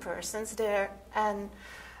female persons there, and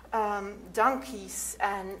donkeys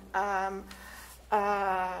and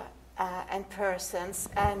persons,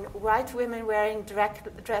 and white women wearing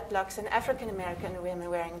dreadlocks and African American women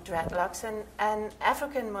wearing dreadlocks, and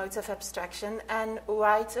African modes of abstraction and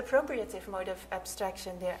white appropriative mode of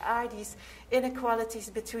abstraction. There are these inequalities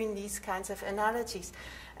between these kinds of analogies.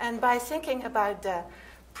 And by thinking about the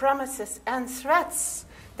promises and threats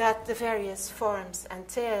that the various forms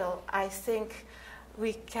entail, I think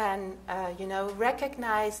we can,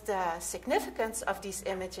 recognize the significance of these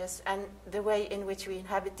images and the way in which we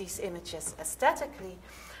inhabit these images aesthetically,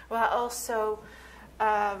 while also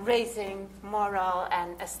raising moral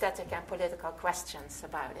and aesthetic and political questions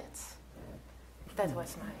about it.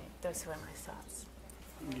 Those were my thoughts.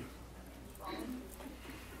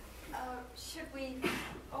 Should we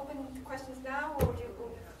open the questions now, or do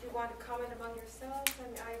you want to comment among yourselves?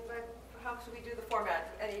 How should we do the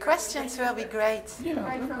format? Questions will be great. Yeah,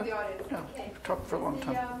 right from the audience. Yeah, Okay. talk for a long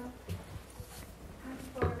time.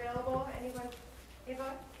 Floor available? Anyone?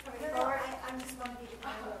 Eva, coming forward? I'm just going to be the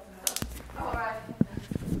all right.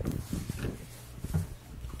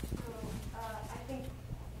 So I think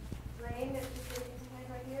Rain is just raising his hand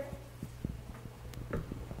right here.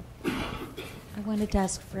 I wanted to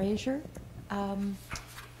ask Fraser.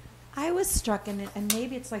 I was struck, and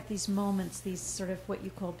maybe it's like these moments, these sort of what you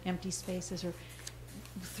called empty spaces, or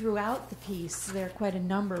throughout the piece, there are quite a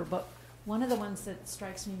number, but one of the ones that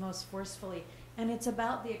strikes me most forcefully, and it's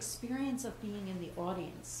about the experience of being in the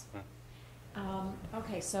audience.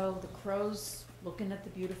 Okay, so the crow's looking at the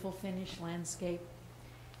beautiful Finnish landscape,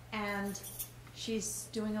 and she's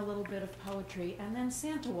doing a little bit of poetry, and then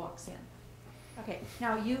Santa walks in. Okay,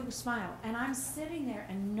 now you smile, and I'm sitting there,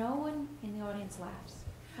 and no one in the audience laughs.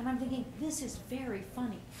 And I'm thinking, this is very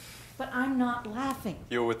funny, but I'm not laughing.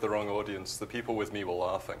 You're with the wrong audience. The people with me were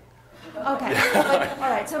laughing. Okay, but, all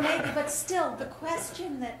right, so maybe, but still, the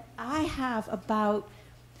question that I have about,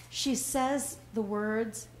 she says the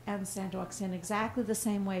words, and Santa walks in exactly the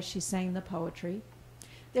same way she's saying the poetry.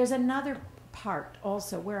 There's another part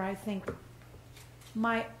also where I think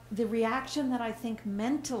the reaction that I think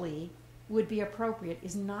mentally would be appropriate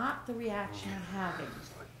is not the reaction I'm having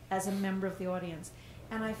as a member of the audience.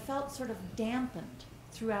 And I felt sort of dampened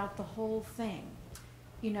throughout the whole thing.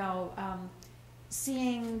 You know,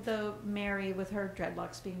 seeing the Mary with her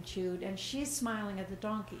dreadlocks being chewed, and she's smiling at the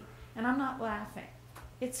donkey, and I'm not laughing.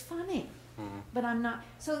 It's funny, but I'm not.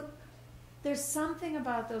 So there's something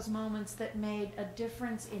about those moments that made a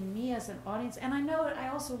difference in me as an audience. And I know I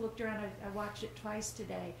also looked around, I watched it twice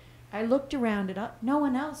today. I looked around it, no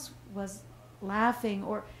one else was laughing,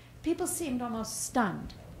 or people seemed almost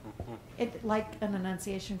stunned. It, like an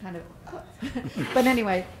Annunciation kind of, but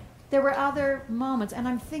anyway, there were other moments, and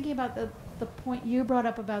I'm thinking about the point you brought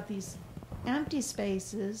up about these empty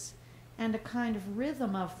spaces and a kind of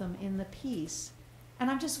rhythm of them in the piece, and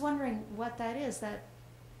I'm just wondering what that is.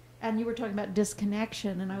 And you were talking about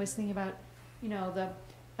disconnection, and I was thinking about, you know, the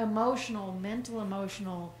mental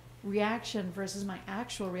emotional reaction versus my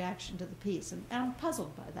actual reaction to the piece, and I'm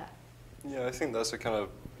puzzled by that. Yeah, I think that's a kind of,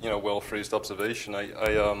 you know, well-phrased observation. I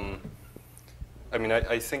mean,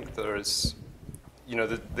 I think there is, you know,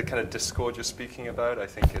 the kind of discord you're speaking about, I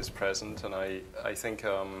think is present, and I think,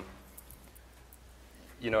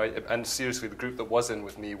 you know, and seriously, the group that was in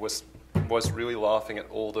with me was really laughing at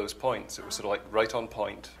all those points. It was sort of like right on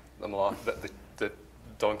point. The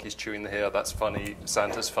donkey's chewing the hair, that's funny,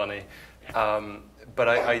 Santa's funny. But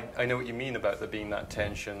I know what you mean about there being that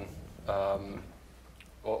tension,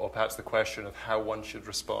 or perhaps the question of how one should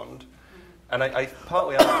respond. And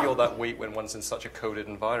partly I feel that weight when one's in such a coded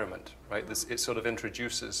environment, right? It sort of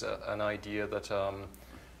introduces an idea that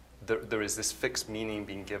there is this fixed meaning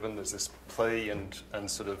being given, there's this play and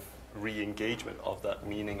sort of re-engagement of that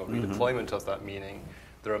meaning or redeployment of that meaning.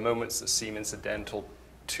 There are moments that seem incidental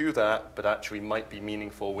to that, but actually might be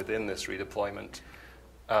meaningful within this redeployment.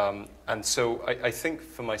 And so I think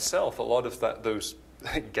for myself, a lot of those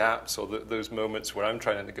gaps or those moments where I'm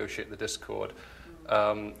trying to negotiate the discord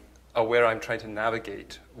are where I'm trying to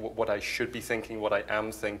navigate what I should be thinking, what I am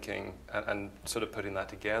thinking, and sort of putting that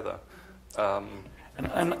together. And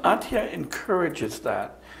Ahtila encourages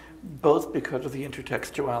that, both because of the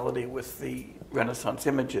intertextuality with the Renaissance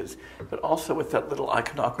images, but also with that little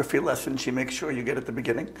iconography lesson she makes sure you get at the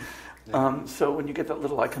beginning. Yeah. So when you get that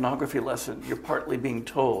little iconography lesson, you're partly being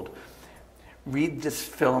told, read this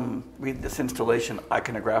film, read this installation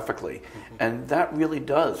iconographically. And that really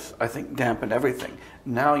does, I think, dampen everything.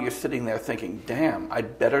 Now you're sitting there thinking, damn,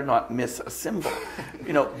 I'd better not miss a symbol.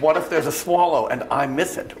 You know, what if there's a swallow and I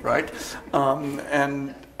miss it, right?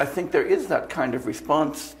 And I think there is that kind of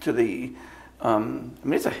response to the, I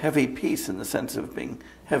mean, it's a heavy piece in the sense of being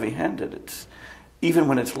heavy-handed. It's, even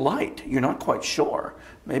when it's light, you're not quite sure.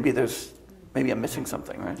 Maybe I'm missing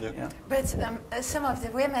something, right? Yeah. But some of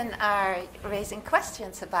the women are raising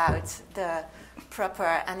questions about the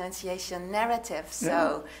proper Annunciation narrative.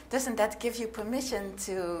 So doesn't that give you permission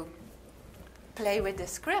to play with the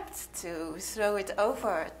script, to throw it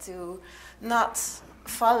over, to not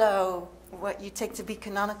follow what you take to be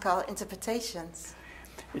canonical interpretations?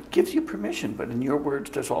 It gives you permission, but in your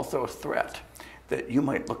words, there's also a threat that you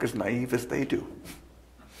might look as naive as they do.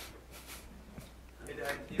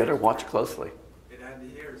 Better watch closely. The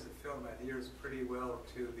film adheres pretty well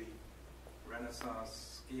to the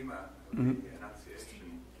Renaissance schema of the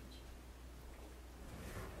Annunciation.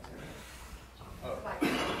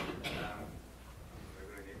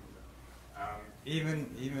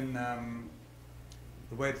 Even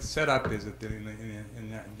the way it's set up is that in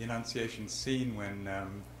the Annunciation scene when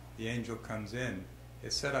the angel comes in,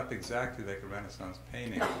 it's set up exactly like a Renaissance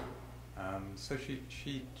painting. So she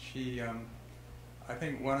I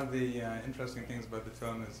think one of the interesting things about the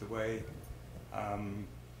film is the way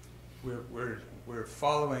we're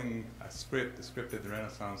following a script, the script of the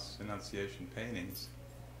Renaissance Annunciation paintings,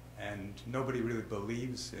 and nobody really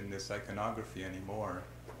believes in this iconography anymore.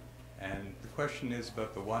 And the question is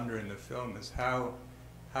about the wonder in the film is how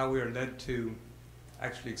we are led to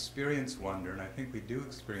actually experience wonder, and I think we do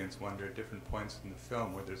experience wonder at different points in the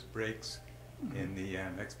film where there's breaks in the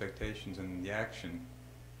expectations and the action,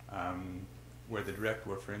 where the director,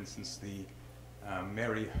 where for instance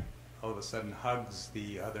Mary all of a sudden hugs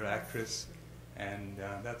the other actress, and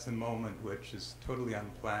that's a moment which is totally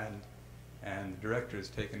unplanned, and the director is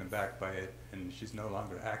taken aback by it, and she's no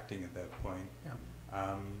longer acting at that point.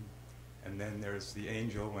 Yeah. And then there's the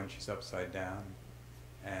angel when she's upside down,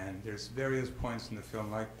 and there's various points in the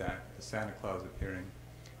film like that, the Santa Claus appearing.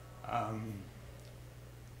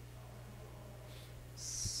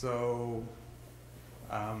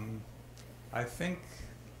 I think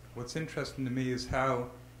what's interesting to me is how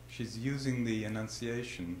she's using the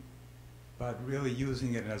Annunciation, but really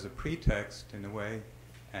using it as a pretext in a way,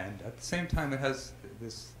 and at the same time it has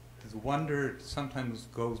this wonder sometimes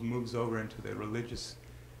moves over into the religious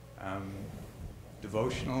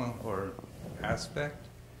devotional or aspect,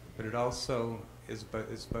 but it also is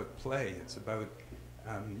about play. It's about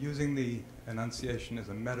using the Annunciation as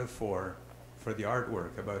a metaphor for the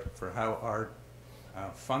artwork, for how art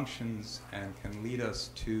functions and can lead us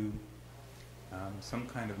to some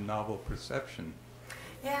kind of novel perception.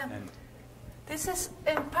 Yeah, and this is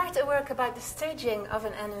in part a work about the staging of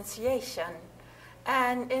an Annunciation,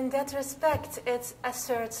 and in that respect it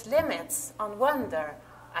asserts limits on wonder,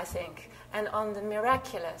 I think, and on the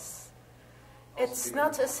miraculous. It's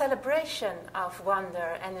not a celebration of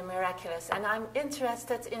wonder and the miraculous, and I'm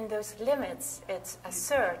interested in those limits it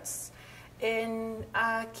asserts, in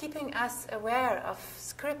keeping us aware of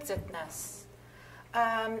scriptedness.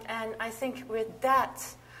 And I think with that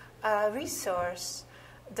resource,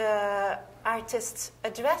 the artist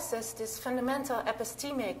addresses this fundamental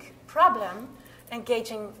epistemic problem,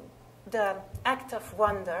 engaging the act of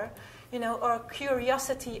wonder, or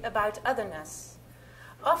curiosity about otherness.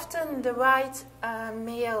 Often the white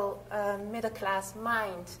male middle-class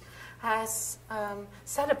mind has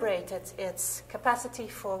celebrated its capacity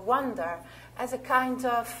for wonder as a kind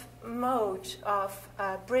of mode of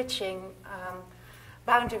bridging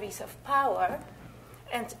boundaries of power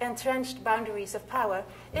and entrenched boundaries of power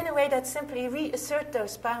in a way that simply reassert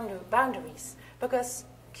those boundaries, because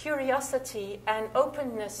curiosity and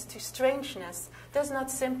openness to strangeness does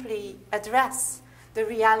not simply address the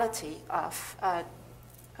reality of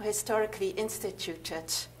historically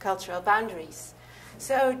instituted cultural boundaries.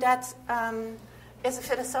 So that is a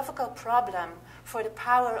philosophical problem for the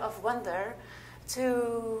power of wonder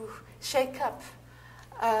to shake up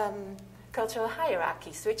cultural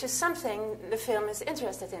hierarchies, which is something the film is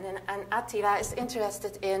interested in, and Ahtila is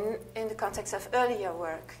interested in the context of earlier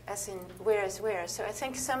work, as in Where is Where. So I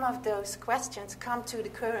think some of those questions come to the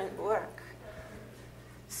current work.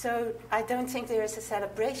 So I don't think there is a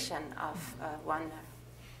celebration of wonder.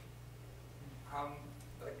 I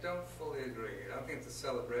don't fully agree. I don't think it's a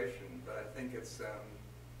celebration, but I think it's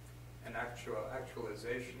an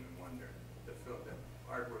actualization of wonder. The film, the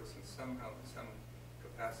artworks, in some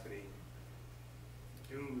capacity,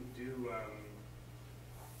 do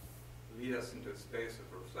lead us into a space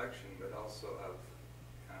of reflection, but also of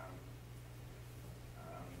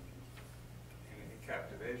in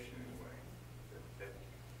captivation in a way. That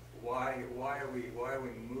why are we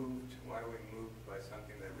moved? Why are we moved by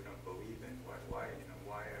something that we don't believe in?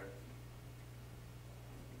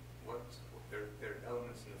 There are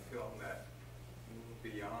elements in the film that move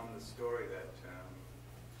beyond the story. That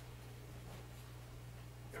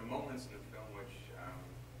there are moments in the film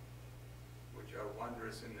which are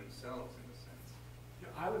wondrous in themselves, in a sense. Yeah,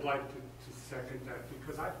 I would like to second that,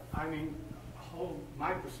 because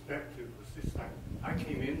my perspective was this. I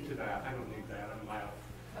came into that. I don't need that. I'm loud.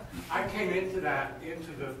 I came into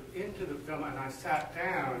the film, and I sat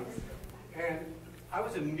down, and I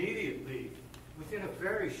was immediately, within a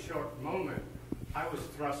very short moment, I was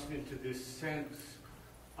thrust into this sense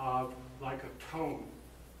of like a tone.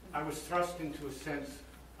 I was thrust into a sense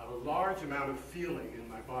of a large amount of feeling in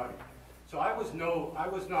my body. So I was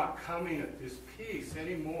not coming at this piece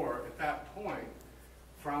anymore at that point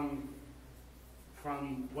from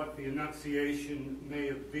what the Annunciation may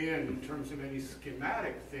have been in terms of any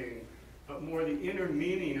schematic thing, but more the inner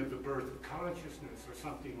meaning of the birth of consciousness or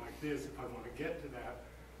something like this, if I want to get to that.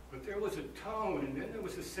 But there was a tone, and then there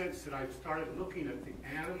was a sense that I started looking at the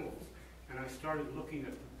animals, and I started looking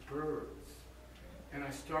at the birds. And I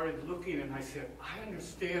started looking, and I said, I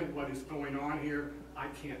understand what is going on here. I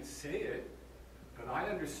can't say it, but I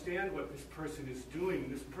understand what this person is doing.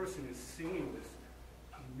 This person is singing this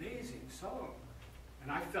amazing song.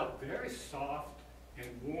 And I felt very soft and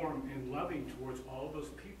warm and loving towards all those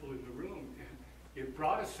people in the room. And it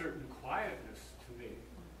brought a certain quietness to me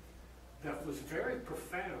that was very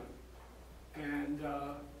profound. And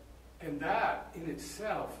that in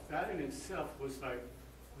itself was like,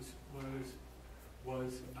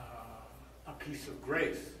 was a piece of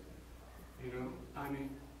grace, you know? I mean,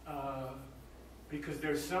 because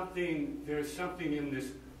there's something in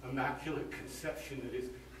this Immaculate Conception that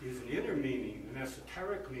is an inner meaning, an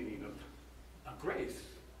esoteric meaning of a grace.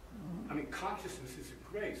 I mean, consciousness is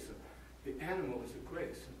a grace. The animal is a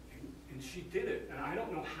grace. And she did it. And I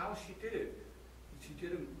don't know how she did it. She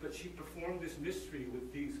did it, but she performed this mystery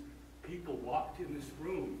with these people walked in this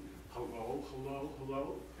room. Hello, hello,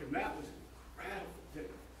 hello. And that was incredible.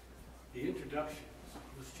 The introduction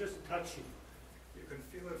was just touching. You can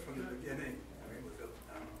feel it from the beginning. I mean, with the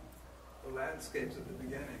landscapes at the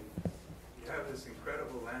beginning, you have this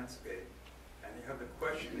incredible landscape, and you have the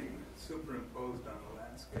questioning superimposed on the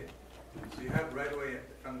landscape. So you have right away,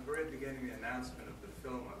 from the very beginning, the announcement of the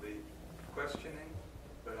film of the questioning,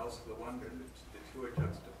 but also the wonder. The two are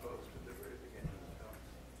juxtaposed at the very beginning of the film.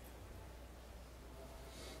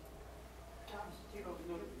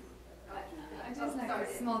 I just like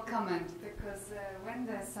a small comment, because when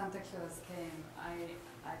the Santa Claus came,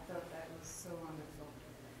 I thought that was so wonderful.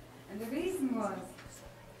 And the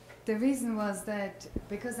reason was that,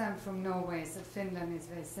 because I'm from Norway, so Finland is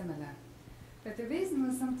very similar. But the reason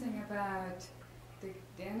was something about the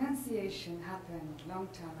Annunciation happened a long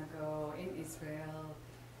time ago in Israel,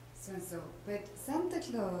 so and so. But Santa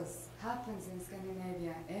Claus happens in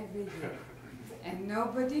Scandinavia every year. And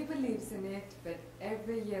nobody believes in it, but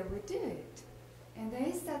every year we do it. And there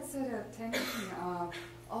is that sort of tension of,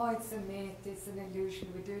 oh, it's a myth, it's an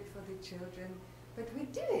illusion, we do it for the children, but we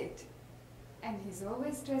do it. And he's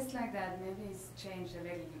always dressed like that. Maybe he's changed a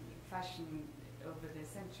little fashion over the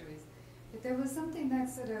centuries. But there was something that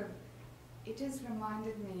sort of, it just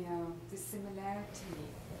reminded me of the similarity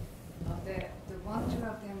of the wonder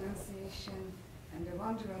of the Annunciation and the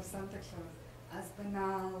wonder of Santa Claus as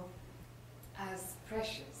banal, as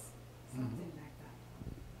precious, something like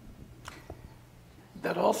that.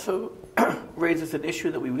 That also raises an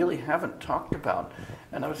issue that we really haven't talked about.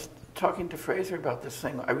 And I was talking to Fraser about this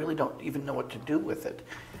thing. I really don't even know what to do with it.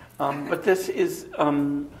 But this is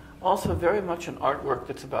also very much an artwork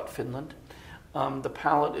that's about Finland. The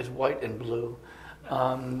palette is white and blue.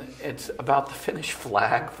 It's about the Finnish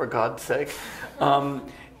flag, for God's sake.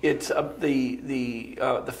 It's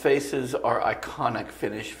the faces are iconic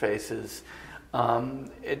Finnish faces.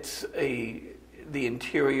 The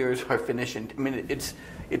interiors are Finnish. I mean, it's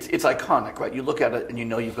iconic, right? You look at it and you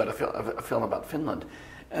know you've got a film about Finland.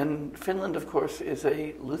 And Finland, of course, is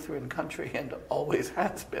a Lutheran country and always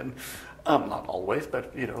has been. Not always,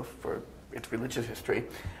 but, you know, for its religious history.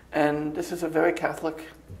 And this is a very Catholic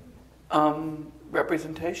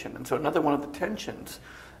representation. And so another one of the tensions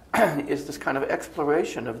is this kind of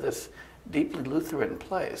exploration of this deeply Lutheran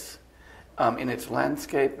place in its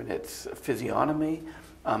landscape, in its physiognomy,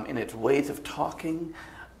 in its ways of talking,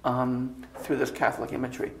 through this Catholic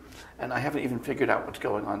imagery. And I haven't even figured out what's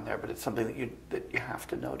going on there, but it's something that you have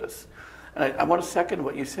to notice. And I want to second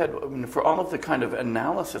what you said. I mean, for all of the kind of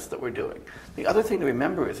analysis that we're doing, the other thing to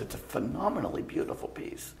remember is it's a phenomenally beautiful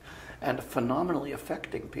piece and a phenomenally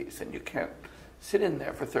affecting piece, and you can't sit in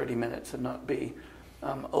there for 30 minutes and not be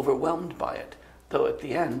overwhelmed by it. Though at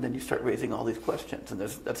the end, then you start raising all these questions, and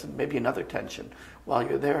that's maybe another tension. While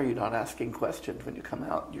you're there, you're not asking questions. When you come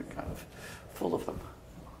out, you're kind of full of them.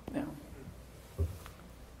 Yeah.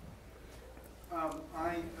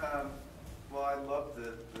 I love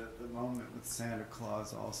the moment with Santa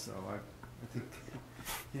Claus also. I think,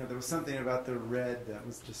 there was something about the red that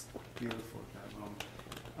was just beautiful at that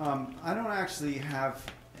moment. I don't actually have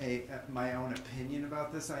my own opinion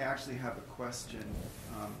about this. I actually have a question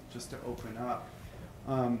just to open up.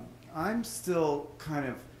 I'm still kind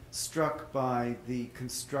of struck by the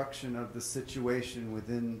construction of the situation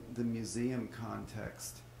within the museum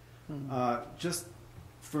context. Just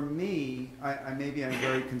for me, maybe I'm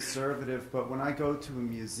very conservative, but when I go to a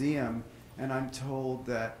museum and I'm told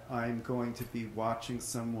that I'm going to be watching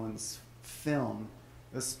someone's film,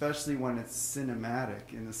 especially when it's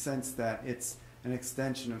cinematic, in the sense that it's an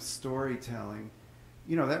extension of storytelling,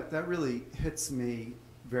 that really hits me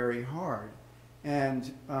very hard.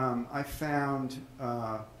 And I found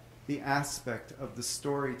the aspect of the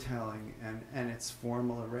storytelling and its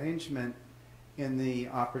formal arrangement in the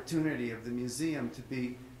opportunity of the museum to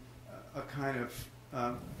be a kind of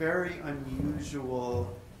very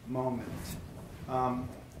unusual moment.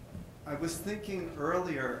 I was thinking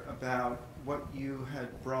earlier about what you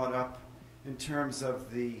had brought up in terms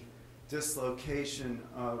of the dislocation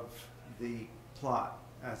of the plot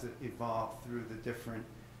as it evolved through the different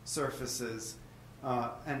surfaces,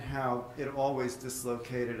 and how it always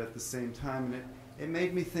dislocated at the same time. And it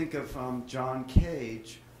made me think of John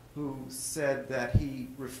Cage, who said that he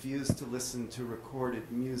refused to listen to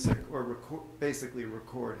recorded music, or basically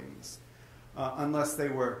recordings, unless they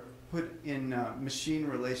were put in machine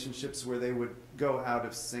relationships where they would go out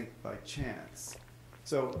of sync by chance.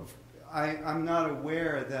 So I'm not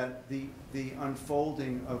aware that the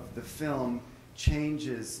unfolding of the film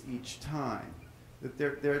changes each time.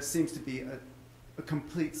 That there seems to be a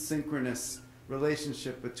complete synchronous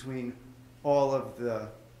relationship between all of the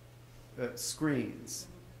screens.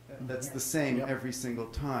 That's the same every single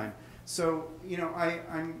time. So, you know,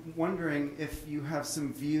 I'm wondering if you have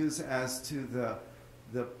some views as to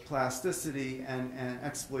the plasticity and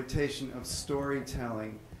exploitation of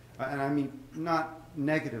storytelling. And I mean, not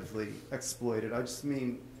negatively exploited, I just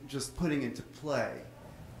mean just putting into play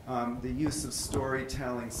the use of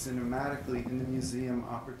storytelling cinematically in the museum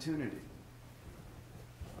opportunity.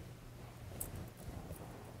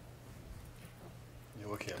 You're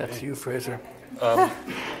looking at That's me. you, Fraser.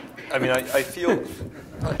 I mean, I feel,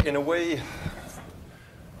 in a way,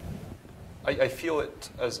 I feel it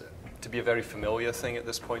as to be a very familiar thing at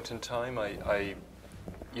this point in time.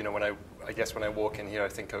 You know, I guess when I walk in here, I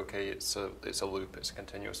think, okay, it's a loop, it's a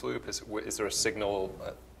continuous loop. Is there a signal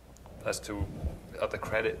as to are the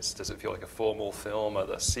credits? Does it feel like a formal film? Are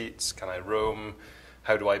there seats? Can I roam?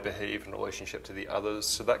 How do I behave in relationship to the others?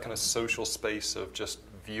 So that kind of social space of just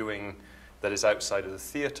viewing that is outside of the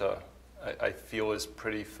theatre, I feel is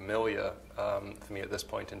pretty familiar for me at this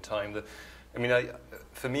point in time.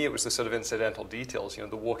 For me, it was the sort of incidental details, you know,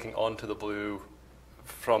 the walking onto the blue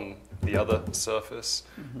from the other surface.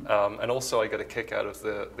 And also I got a kick out of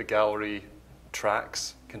the gallery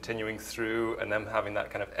tracks continuing through and them having that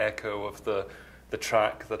kind of echo of the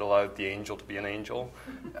track that allowed the angel to be an angel.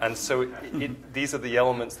 And so these are the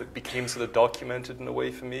elements that became sort of documented in a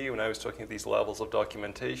way for me. When I was talking at these levels of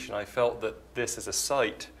documentation, I felt that this as a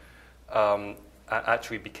site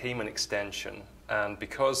actually became an extension. And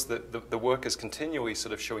because the work is continually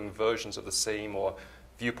sort of showing versions of the same, or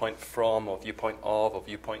viewpoint from, or viewpoint of, or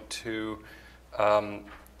viewpoint to,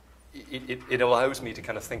 it allows me to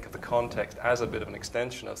kind of think of the context as a bit of an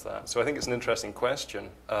extension of that. So I think it's an interesting question.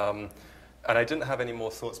 And I didn't have any more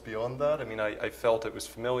thoughts beyond that. I mean, I felt it was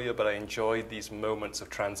familiar, but I enjoyed these moments of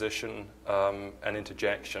transition and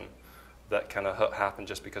interjection that kind of happen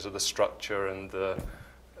just because of the structure and the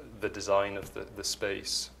design of the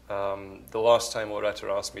space. The last time Loretta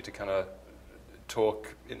asked me to kind of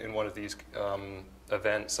talk in one of these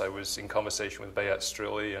events, I was in conversation with Bayat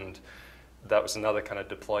Strulli, and that was another kind of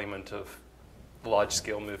deployment of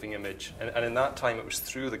large-scale moving image. And in that time, it was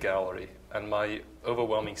through the gallery. And my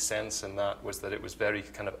overwhelming sense in that was that it was very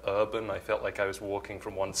kind of urban. I felt like I was walking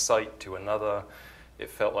from one site to another. It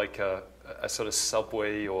felt like a sort of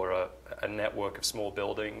subway or a network of small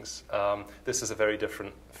buildings. This is a very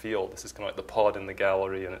different field. This is kind of like the pod in the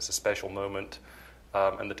gallery, and it's a special moment.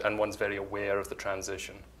 And one's very aware of the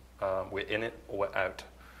transition. We're in it or we're out.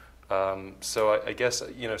 So I guess,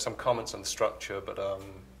 you know, some comments on the structure, but,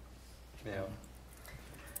 you know.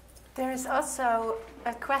 There is also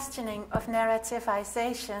a questioning of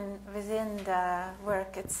narrativization within the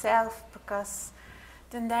work itself, because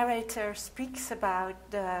the narrator speaks about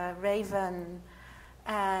the raven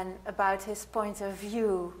and about his point of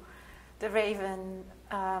view. The raven,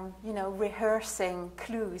 you know, rehearsing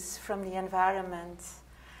clues from the environment.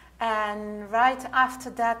 And right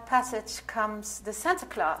after that passage comes the Santa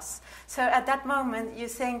Claus. So at that moment you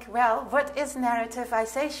think, well, what is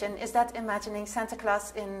narrativization? Is that imagining Santa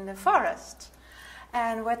Claus in the forest?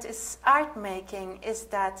 And what is art making? Is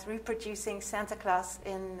that reproducing Santa Claus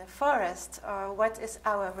in the forest? Or what is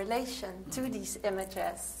our relation to these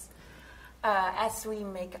images as we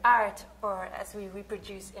make art or as we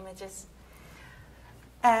reproduce images?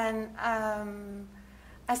 And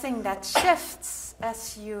I think that shifts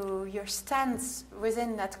as your stance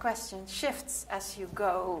within that question shifts as you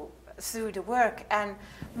go through the work. And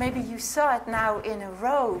maybe you saw it now in a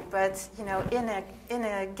row, but you know, in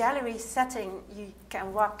a gallery setting, you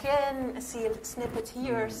can walk in, see a snippet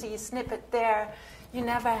here, see a snippet there. You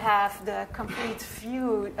never have the complete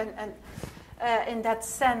view, and in that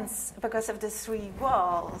sense, because of the three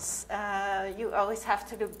walls, you always have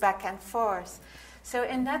to look back and forth. So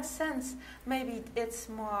in that sense, maybe it's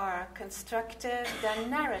more constructive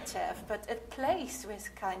than narrative, but it plays with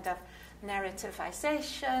kind of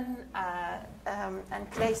narrativization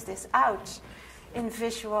and plays this out in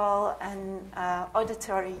visual and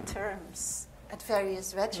auditory terms at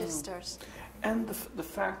various registers. And the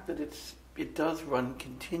fact that it does run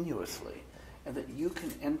continuously, and that you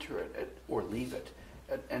can enter it or leave it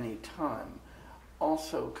at any time,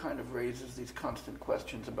 also kind of raises these constant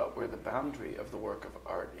questions about where the boundary of the work of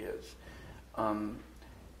art is.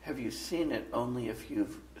 Have you seen it only if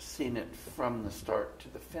you've seen it from the start to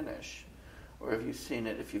the finish? Or have you seen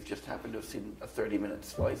it if you've just happened to have seen a 30-minute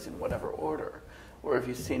slice in whatever order? Or have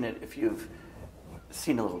you seen it if you've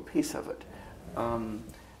seen a little piece of it?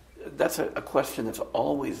 That's a question that's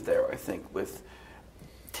always there, I think, with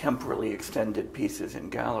temporally extended pieces in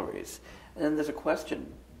galleries. And then there's a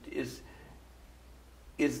question, is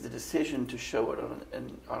the decision to show it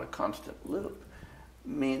on a constant loop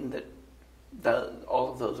mean that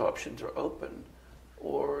all of those options are open?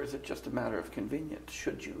 Or is it just a matter of convenience?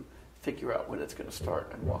 Should you figure out when it's going to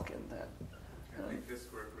start and walk in then? I think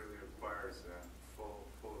this work really requires full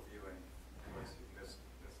viewing, unless you've missed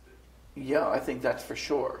it. Yeah, I think that's for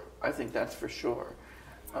sure. There's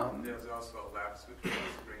also a lapse between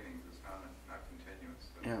the screenings. It's not continuous.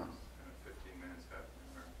 So Yeah. It's 15 minutes happening,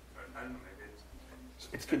 or I don't know, maybe it's continuous.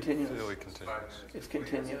 It's continuous. Really It's continuous. 5 minutes It's between.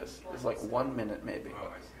 continuous. It's like 1 minute maybe. Oh,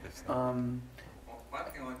 I see. Um, Well, one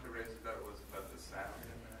thing I wanted to raise about was about the sound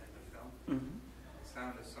in the film. mhm. The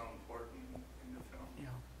sound is so important in the film.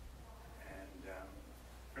 Yeah. And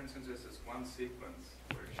for instance, there's this one sequence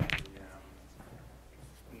where she,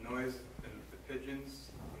 the noise, the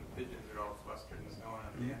pigeons are all flustered and so on.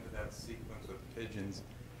 At the end of that sequence with the pigeons,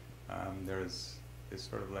 there's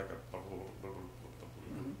sort of like a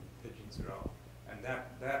Mhm. pigeons are all, and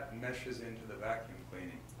that meshes into the vacuum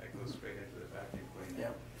cleaning. That goes straight into the vacuum cleaning.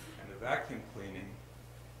 Yeah. And the vacuum cleaning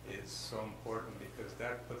is so important because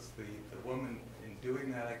that puts the woman in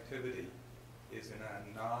doing that activity is in a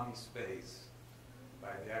non-space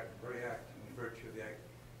by the very act, in virtue of the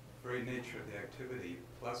very nature of the activity,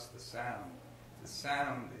 plus the sound. The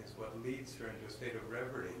sound is what leads her into a state of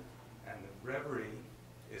reverie, and the reverie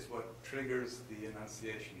is what triggers the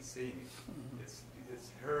Annunciation scene. Mhm. It's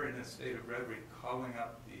her in a state of reverie calling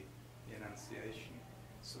up the Annunciation.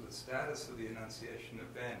 So the status of the Annunciation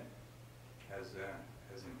event as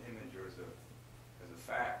an image or as a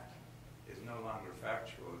fact is no longer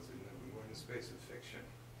factual. We're in the space of fiction,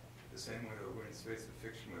 the same way that we're in the space of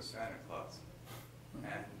fiction with Santa Claus.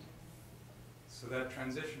 And so that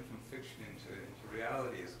transition from fiction into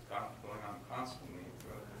reality is going on constantly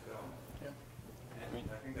throughout the film. Yeah. And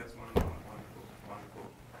I think that's one of the wonderful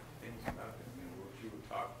things about it, which you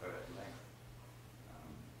talked about at length.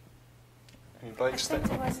 I think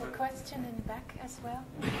there was a question in the back as well.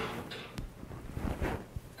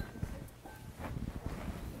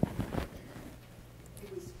 It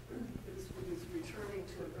was returning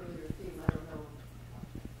to an earlier theme. I don't know.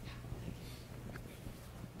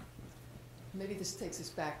 Maybe this takes us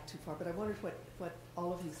back too far, but I wondered what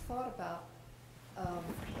all of you thought about.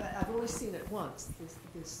 I've only seen it once,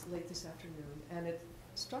 this late this afternoon, and it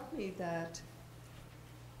struck me that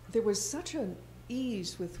there was such an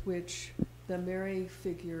ease with which the Mary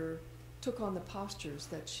figure took on the postures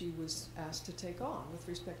that she was asked to take on with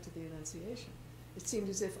respect to the Annunciation. It seemed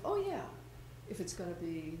as if, oh yeah, if it's going to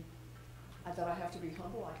be that I have to be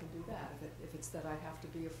humble, I can do that. If it's that I have to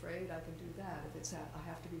be afraid, I can do that. If it's that I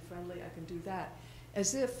have to be friendly, I can do that.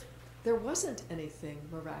 As if there wasn't anything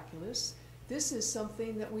miraculous. This is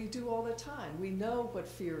something that we do all the time. We know what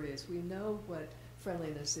fear is. We know what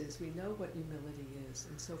friendliness is. We know what humility is,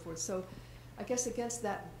 and so forth. So I guess against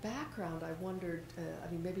that background, I wondered,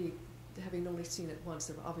 maybe having only seen it once,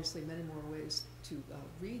 there are obviously many more ways to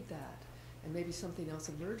read that, and maybe something else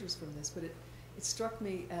emerges from this, but it struck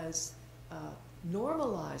me as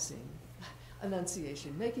normalizing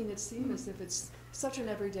Annunciation, making it seem as if it's such an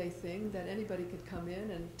everyday thing that anybody could come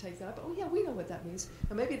in and take that up. Oh yeah, we know what that means.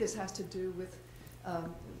 And maybe this has to do with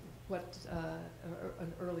what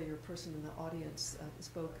an earlier person in the audience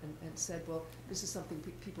spoke and said, well, this is something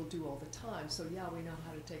people do all the time, so yeah, we know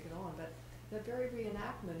how to take it on. But that very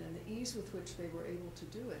reenactment and the ease with which they were able to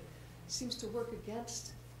do it seems to work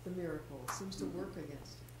against the miracle, seems to work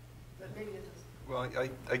against it. But maybe it doesn't. Well,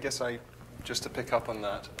 I guess just to pick up on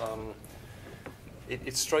that,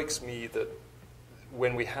 it strikes me that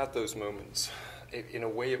when we had those moments, in a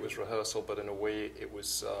way it was rehearsal, but in a way it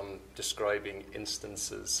was describing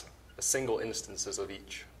instances, single instances of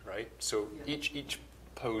each, right? So each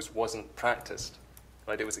pose wasn't practiced,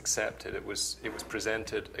 right? It was accepted, it was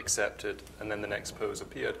presented, accepted, and then the next pose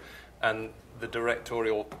appeared. And the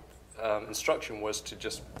directorial instruction was to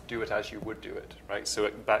just do it as you would do it, right? So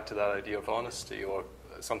back to that idea of honesty, or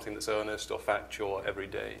something that's earnest or factual or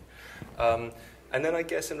everyday. And then I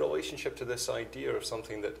guess in relationship to this idea of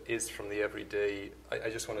something that is from the everyday, I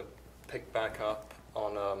just want to pick back up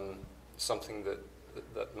on something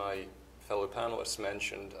that my fellow panelists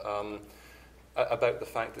mentioned, about the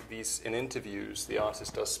fact that in interviews, the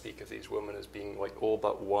artist does speak of these women as being like all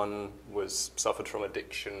but one suffered from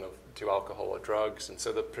addiction to alcohol or drugs, and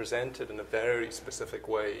so they're presented in a very specific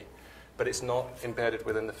way, but it's not embedded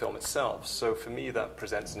within the film itself. So for me, that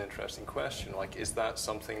presents an interesting question, like, is that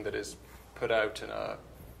something that is put out in a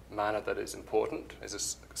manner that is important? Is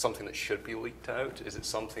this something that should be leaked out? Is it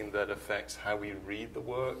something that affects how we read the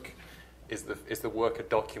work? Is the work a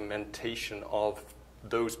documentation of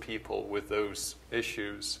those people with those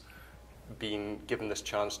issues being given this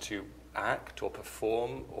chance to act or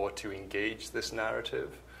perform or to engage this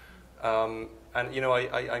narrative? And,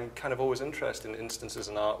 I'm kind of always interested in instances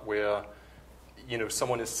in art where,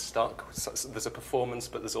 someone is stuck. There's a performance,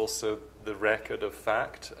 but there's also the record of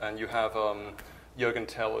fact. And you have Jürgen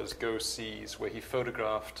Teller's Go Sees, where he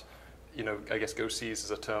photographed, I guess Go Sees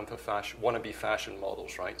is a term for wannabe fashion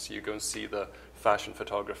models, right? So you go and see the fashion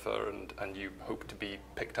photographer and you hope to be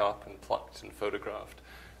picked up and plucked and photographed.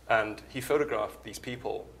 And he photographed these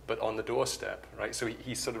people, but on the doorstep, right? So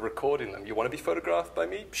he's sort of recording them. You want to be photographed by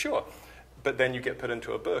me? Sure. But then you get put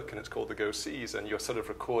into a book, and it's called the Go Sees, and you're sort of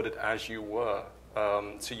recorded as you were.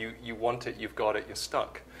 So you want it, you've got it, you're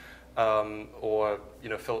stuck. Or,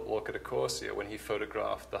 Philip Lorca de Corsia, when he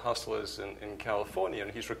photographed the hustlers in California,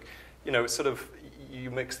 and he's, sort of, you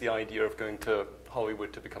mix the idea of going to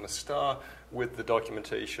Hollywood to become a star with the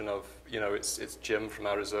documentation of, it's Jim from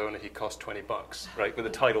Arizona, he cost $20, right? Where the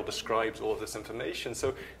title describes all of this information.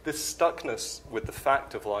 So this stuckness with the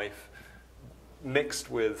fact of life mixed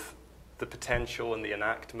with the potential and the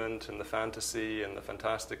enactment and the fantasy and the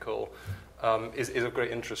fantastical is of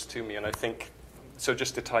great interest to me. And I think, so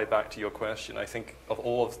just to tie back to your question, I think of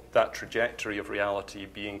all of that trajectory of reality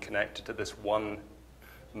being connected to this one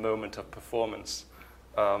moment of performance,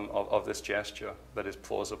 of this gesture that is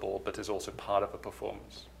plausible but is also part of a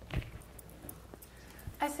performance.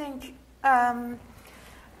 I think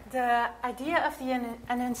the idea of the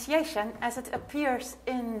Annunciation, as it appears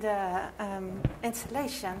in the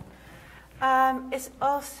installation, is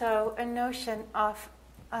also a notion of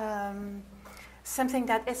something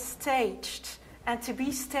that is staged, and to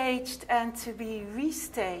be staged and to be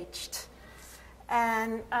restaged.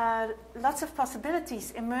 And lots of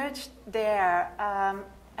possibilities emerged there,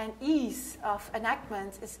 and ease of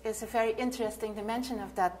enactment is a very interesting dimension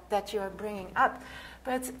of that you're bringing up.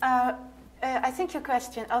 But I think your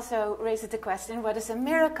question also raises the question, what is a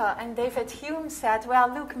miracle? And David Hume said, well,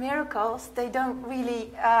 look, miracles, they don't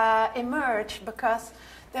really emerge because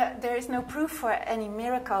there is no proof for any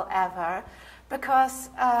miracle ever, because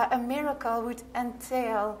a miracle would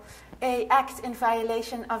entail an act in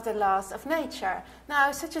violation of the laws of nature.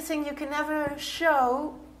 Now, such a thing you can never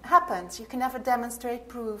show happens. You can never demonstrate,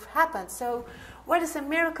 prove happens. So what is a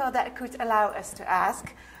miracle that could allow us to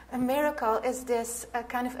ask? A miracle is this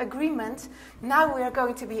kind of agreement, now we are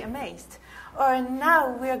going to be amazed. Or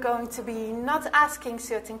now we are going to be not asking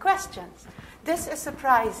certain questions. This is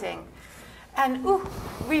surprising. And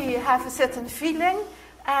we have a certain feeling,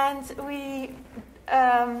 and we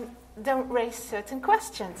don't raise certain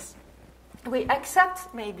questions. We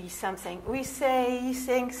accept maybe something. We say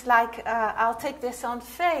things like, I'll take this on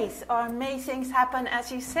faith, or may things happen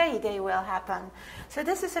as you say they will happen. So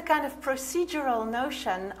this is a kind of procedural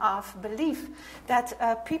notion of belief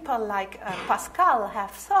that people like Pascal have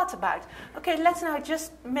thought about. Okay, let's now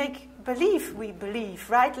just make believe we believe,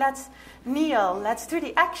 right? Let's kneel, let's do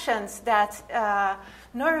the actions that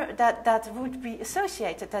would be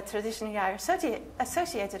associated, that traditionally are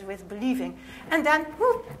associated with believing. And then,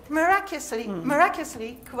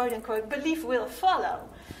 miraculously, quote unquote, belief will follow.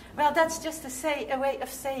 Well, that's just a way of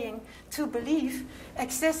saying to believe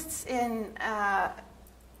exists in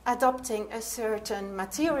adopting a certain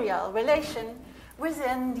material relation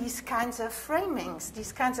within these kinds of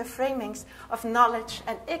framings of knowledge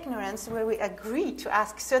and ignorance, where we agree to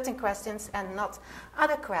ask certain questions and not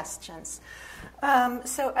other questions.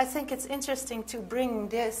 So I think it's interesting to bring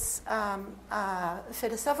this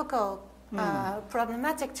philosophical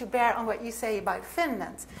problematic to bear on what you say about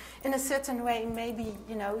Finland. In a certain way, maybe,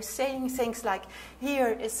 saying things like,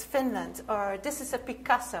 here is Finland, or this is a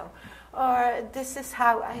Picasso, or this is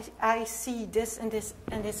how I see this and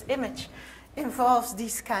this image, involves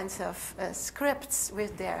these kinds of scripts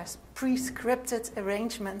with their pre-scripted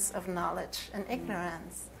arrangements of knowledge and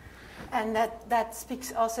ignorance. And that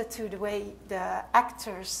speaks also to the way the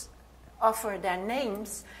actors offer their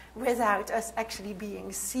names without us actually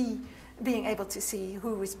being able to see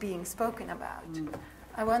who is being spoken about.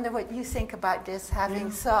 I wonder what you think about this,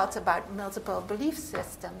 having thought about multiple belief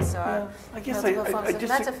systems or I guess multiple forms of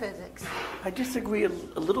metaphysics. I disagree a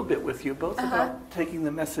little bit with you, both about taking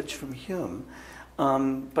the message from Hume,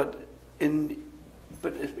 but in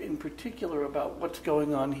particular about what's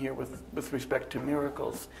going on here with respect to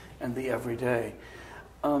miracles and the everyday.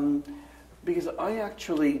 Because I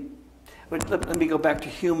actually, let me go back to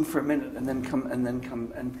Hume for a minute and then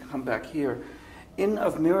come back here. In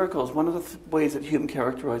Of Miracles, one of the ways that Hume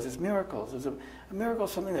characterizes miracles is a miracle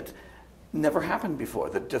is something that's never happened before,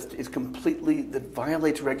 that just is that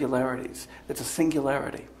violates regularities, that's a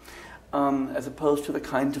singularity, as opposed to the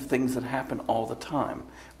kinds of things that happen all the time.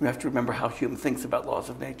 We have to remember how Hume thinks about laws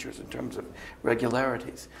of nature in terms of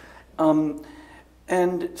regularities.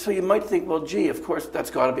 And so you might think, well, gee, of course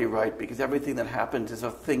that's got to be right, because everything that happens is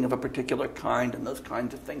a thing of a particular kind, and those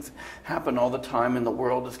kinds of things happen all the time, and the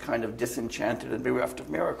world is kind of disenchanted and bereft of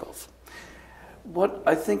miracles. What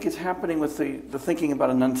I think is happening with the thinking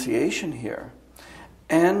about Annunciation here,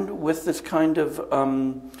 and with this kind of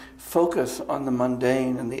focus on the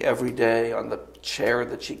mundane and the everyday, on the chair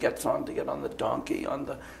that she gets on to get on the donkey, on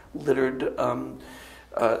the littered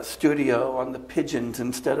studio, on the pigeons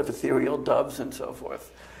instead of ethereal doves and so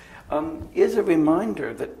forth, is a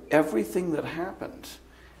reminder that everything that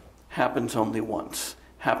happens only once,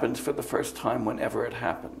 happens for the first time whenever it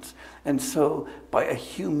happens. And so, by a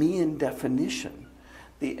Humean definition,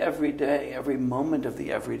 the everyday, every moment of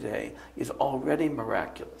the everyday is already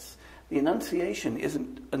miraculous. The Annunciation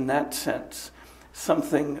isn't, in that sense,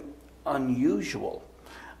 something unusual.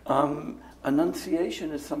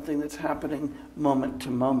 Annunciation is something that's happening moment to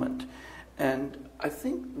moment. And I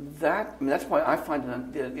think that's why I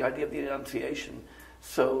find the idea of the Annunciation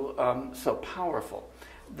so powerful,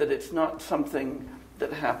 that it's not something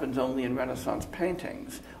that happens only in Renaissance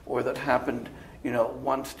paintings, or that happened,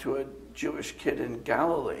 once to a Jewish kid in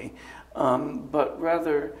Galilee, but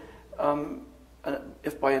rather,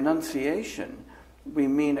 if by Annunciation we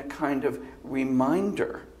mean a kind of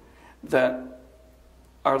reminder that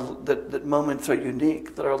moments are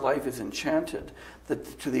unique, that our life is enchanted,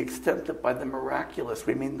 that to the extent that by the miraculous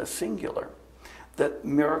we mean the singular, that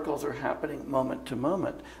miracles are happening moment to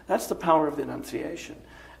moment. That's the power of the Annunciation.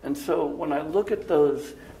 And so when I look at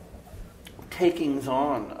those takings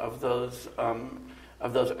on of those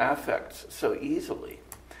affects so easily,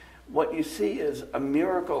 what you see is a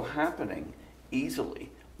miracle happening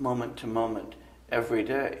easily, moment to moment, every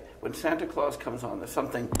day. When Santa Claus comes on, there's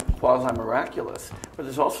something quasi-miraculous, but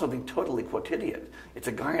there's also something totally quotidian. It's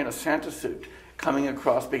a guy in a Santa suit coming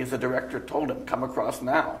across because the director told him, come across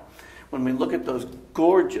now. When we look at those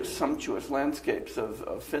gorgeous, sumptuous landscapes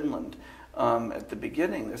of Finland at the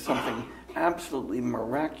beginning, there's something absolutely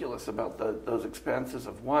miraculous about those expanses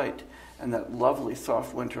of white and that lovely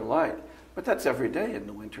soft winter light. But that's every day in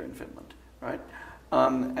the winter in Finland, right?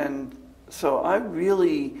 And so I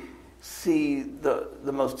really see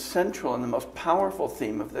the most central and the most powerful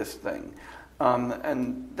theme of this thing.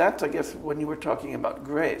 And that's, I guess, when you were talking about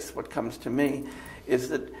grace, what comes to me is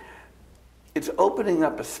that it's opening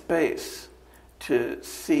up a space to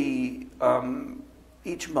see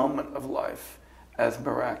each moment of life as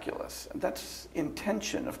miraculous. And that's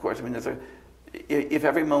intention, of course. I mean, if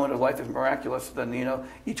every moment of life is miraculous, then,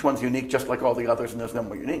 each one's unique just like all the others, and there's no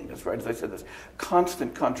more uniqueness, right? As I said, there's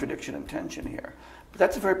constant contradiction and tension here. But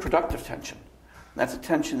that's a very productive tension. That's a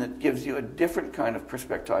tension that gives you a different kind of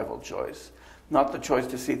perspectival choice, not the choice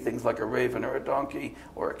to see things like a raven or a donkey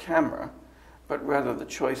or a camera, but rather the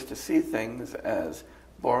choice to see things as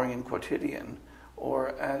boring and quotidian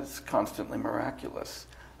or as constantly miraculous,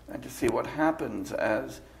 and to see what happens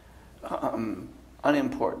as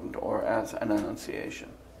unimportant or as an annunciation.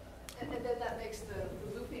 And then that makes the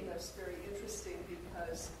loopiness very interesting,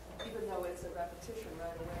 because even though it's a repetition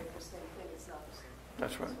right away of the same thing, it's not the same.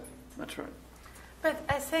 That's right. That's right. But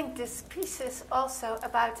I think this piece is also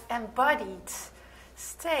about embodied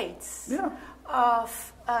states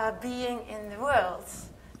of being in the world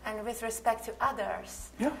and with respect to others.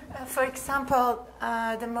 Yeah. For example,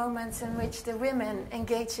 the moments in which the women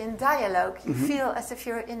engage in dialogue, you feel as if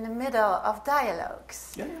you're in the middle of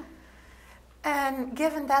dialogues. Yeah. And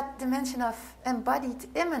given that dimension of embodied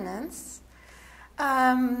immanence,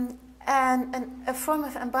 and a form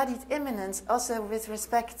of embodied immanence also with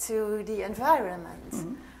respect to the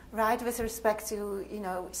environment, right? With respect to,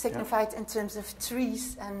 signified in terms of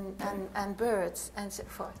trees and birds and so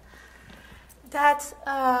forth. That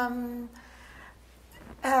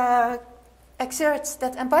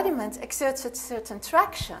embodiment exerts a certain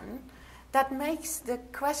traction that makes the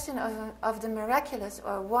question of the miraculous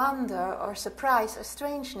or wonder or surprise or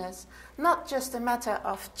strangeness not just a matter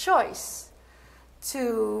of choice,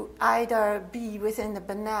 to either be within the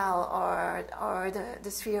banal or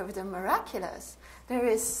the sphere of the miraculous. There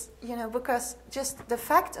is, because just the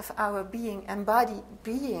fact of our being embodied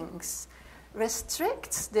beings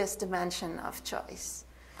restricts this dimension of choice.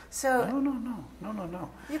 So No.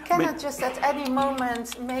 You cannot just at any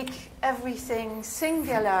moment make everything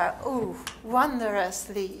singular,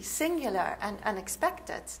 wondrously singular and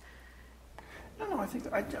unexpected. No,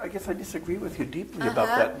 I guess I disagree with you deeply about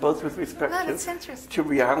that, both with respect to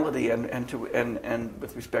reality and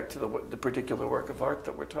with respect to the particular work of art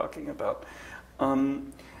that we're talking about.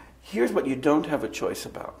 Here's what you don't have a choice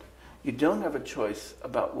about. You don't have a choice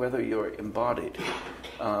about whether you're embodied.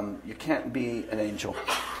 You can't be an angel.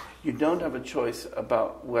 You don't have a choice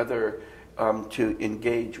about whether to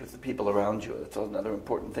engage with the people around you. That's another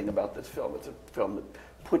important thing about this film. It's a film that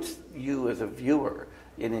puts you as a viewer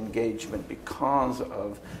in engagement because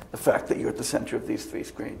of the fact that you're at the center of these three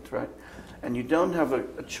screens, right? And you don't have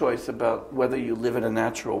a choice about whether you live in a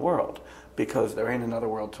natural world, because there ain't another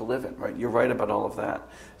world to live in, right? You're right about all of that.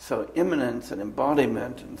 So immanence and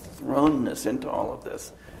embodiment and thrownness into all of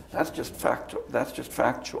this, that's just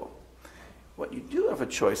factual. What you do have a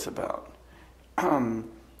choice about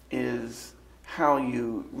is how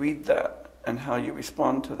you read that and how you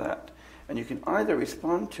respond to that. And you can either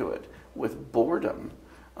respond to it with boredom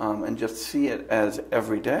and just see it as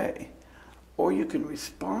everyday, or you can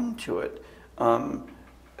respond to it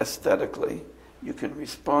aesthetically. You can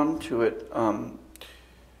respond to it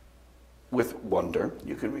with wonder.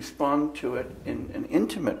 You can respond to it in an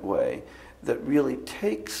intimate way that really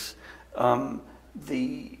takes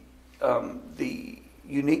the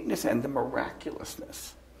uniqueness and the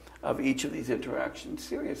miraculousness of each of these interactions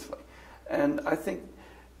seriously. And I think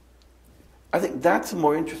that's a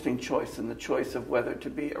more interesting choice than the choice of whether to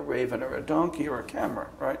be a raven or a donkey or a camera,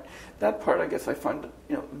 right? That part, I guess, I find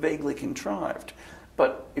vaguely contrived.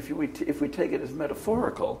 But if we take it as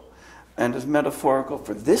metaphorical, and as metaphorical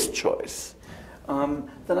for this choice, then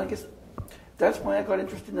I guess that's why I got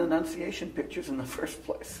interested in Annunciation pictures in the first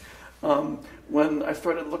place. When I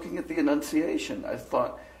started looking at the Annunciation, I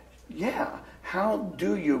thought, yeah, how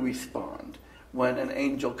do you respond when an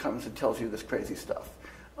angel comes and tells you this crazy stuff?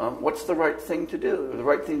 What's the right thing to do? The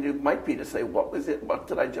right thing to do might be to say, what was it? What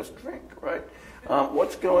did I just drink, right?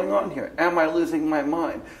 What's going on here? Am I losing my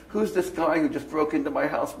mind? Who's this guy who just broke into my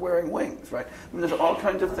house wearing wings, right? I mean, there's all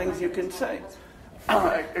kinds of things you can say.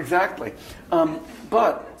 Exactly.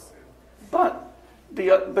 But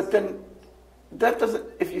then that doesn't,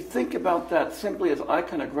 if you think about that simply as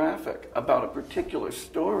iconographic about a particular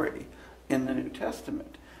story in the New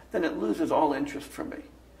Testament, then it loses all interest for me.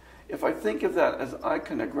 If I think of that as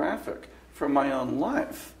iconographic for my own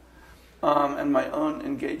life and my own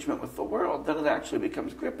engagement with the world, then it actually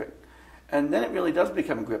becomes gripping. And then it really does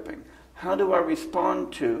become gripping. How do I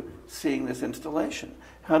respond to seeing this installation?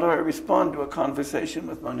 How do I respond to a conversation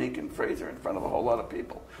with Monique and Fraser in front of a whole lot of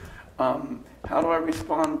people? How do I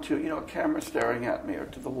respond to a camera staring at me, or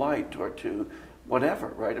to the light, or to whatever,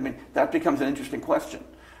 right? I mean, that becomes an interesting question,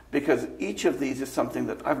 because each of these is something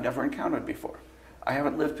that I've never encountered before. I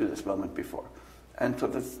haven't lived through this moment before. And so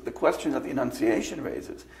the question that the Annunciation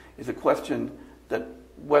raises is a question that,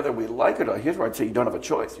 whether we like it or not, here's where I'd say you don't have a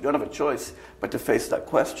choice. You don't have a choice but to face that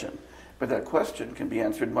question. But that question can be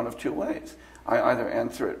answered one of two ways. I either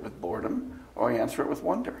answer it with boredom, or I answer it with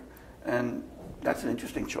wonder. And that's an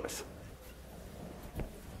interesting choice. I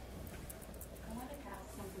wanted to ask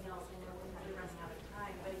something else. I know we're running out of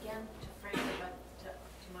time, but again, to Fraser, but to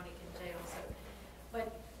Monique and Jay also.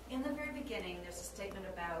 But in the very beginning, there's a statement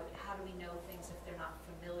about how do we know things if they're not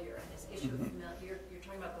familiar, and this issue of familiar. You're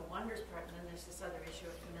talking about the wonders part, and then there's this other issue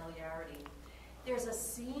of familiarity. There's a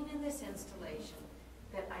scene in this installation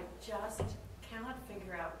that I just cannot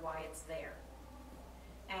figure out why it's there.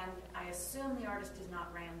 And I assume the artist is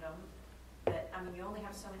not random. That, I mean, you only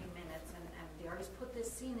have so many minutes, and the artist put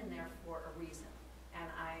this scene in there for a reason. And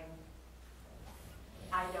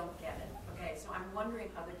I don't get it. Okay, so I'm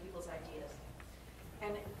wondering other people's ideas.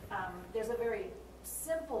 And there's a very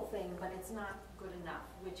simple thing, but it's not good enough,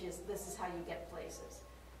 which is this is how you get places.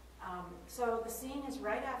 So the scene is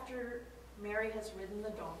right after Mary has ridden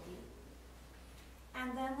the donkey.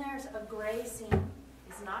 And then there's a gray scene.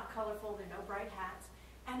 It's not colorful, there are no bright hats.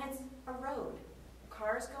 And it's a road.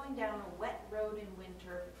 Cars going down a wet road in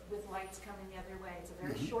winter with lights coming the other way. It's a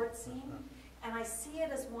very short scene. And I see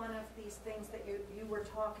it as one of these things that you were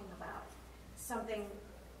talking about. Something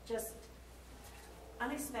just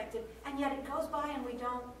unexpected. And yet it goes by and we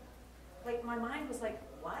don't, like, my mind was like,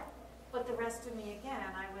 what? But the rest of me, again,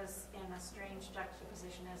 I was in a strange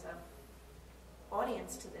juxtaposition as a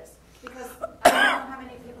audience to this, because I don't know how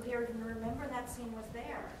many people here even remember that scene was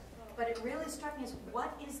there, but it really struck me as,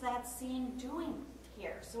 what is that scene doing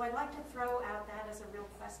here? So I'd like to throw out that as a real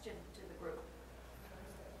question to the group.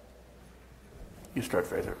 You start,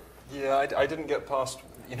 Fraser. Yeah, I didn't get past,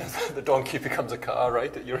 the donkey becomes a car,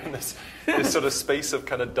 right? That you're in this sort of space of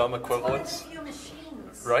kind of dumb equivalence. Well, there's a few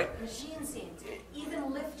machines. Right. Machine scenes.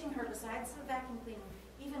 Even lifting her, besides the vacuum cleaning,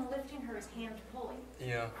 even lifting her is hand pulling.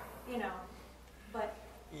 Yeah. But.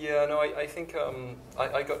 Yeah, no, I think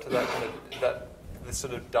I got to that kind of, the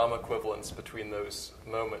sort of dumb equivalence between those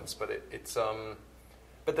moments, but it's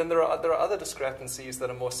but then there are other discrepancies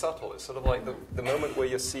that are more subtle. It's sort of like the moment where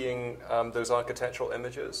you're seeing those architectural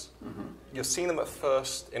images. Mm-hmm. You're seeing them at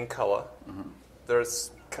first in color. Mm-hmm.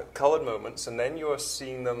 There's colored moments, and then you're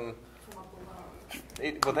seeing them.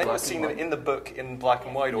 Then you're seeing them in the book in black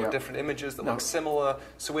and white, or different images that look similar.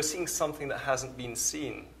 So we're seeing something that hasn't been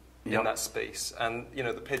seen in that space, and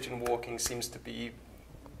the pigeon walking seems to be,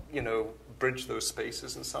 bridge those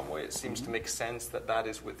spaces in some way. It seems to make sense that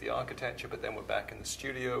is with the architecture, but then we're back in the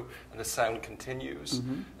studio and the sound continues.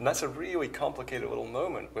 Mm-hmm. And that's a really complicated little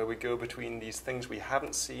moment where we go between these things we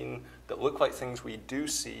haven't seen that look like things we do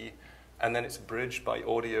see, and then it's bridged by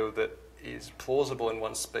audio that is plausible in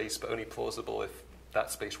one space, but only plausible if that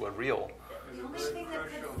space were real. The only thing that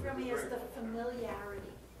comes for me is the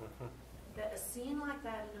familiarity. Mm-hmm. That a scene like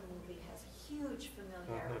that in a movie has huge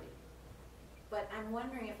familiarity. Mm-hmm. But I'm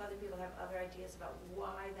wondering if other people have other ideas about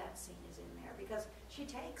why that scene is in there, because she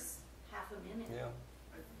takes half a minute. Yeah.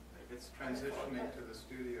 It's transitioning to the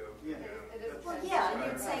studio. Yeah. Well, yeah, and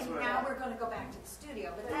you'd say now we're going to go back to the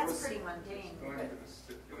studio, but that's pretty mundane. It's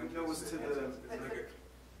like a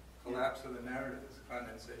collapse of the narrative. It's a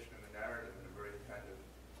condensation of the narrative in a very kind of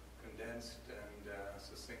condensed and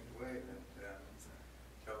succinct way that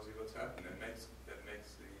tells you what's happening. That makes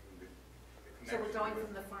the so we're going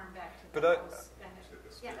from the farm back to the house.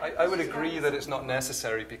 I would agree that it's not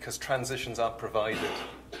necessary because transitions aren't provided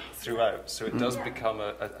throughout. So it does become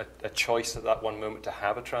a choice at that one moment to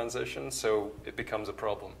have a transition, so it becomes a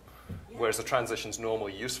problem. Yeah. Whereas the transition's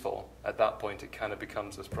normally useful, at that point it kind of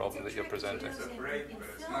becomes this problem that you're presenting. It's a break, but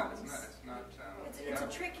it's not. It's a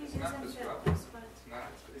trick you use in films, but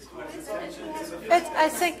I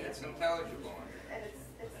think it's intelligible. And it's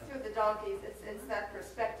through the donkeys. It's that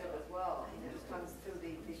perspective as well. It just comes through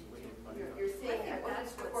you're seeing.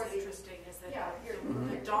 That's what's interesting is that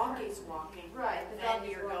the donkey's walking, right? And then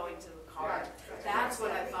you're going to the car. Right. That's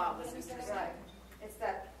what I thought was interesting. Right. It's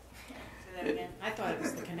that. I thought it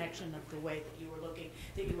was the connection of the way that you were looking,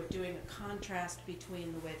 that you were doing a contrast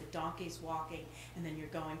between the way the donkey's walking and then you're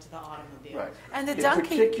going to the automobile. Right. And the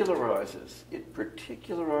donkey particularizes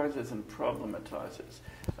and problematizes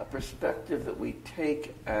a perspective that we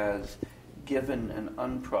take as given and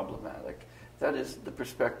unproblematic. That is the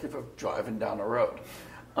perspective of driving down a road,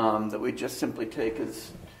 that we just simply take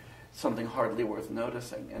as something hardly worth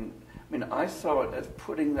noticing. And I mean, I saw it as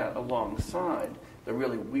putting that alongside the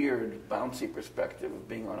really weird, bouncy perspective of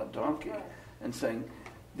being on a donkey, and saying,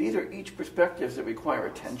 these are each perspectives that require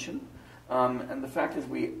attention, and the fact is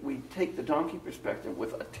we take the donkey perspective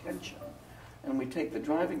with attention, and we take the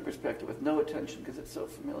driving perspective with no attention because it's so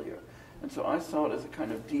familiar. And so I saw it as a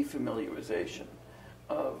kind of defamiliarization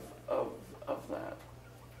of that.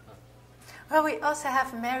 Well, we also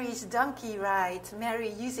have Mary's donkey ride,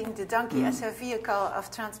 Mary using the donkey as her vehicle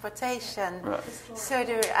of transportation. Right. So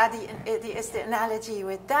there is the analogy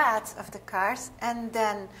with that of the cars, and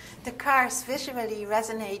then the cars visually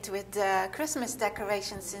resonate with the Christmas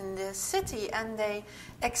decorations in the city, and they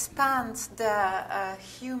expand the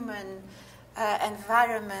human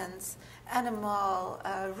environment, animal,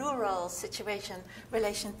 rural situation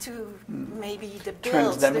relation to maybe the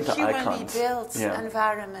built, the humanly built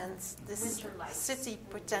environment. This city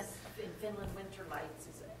pretend. In Finland, winter lights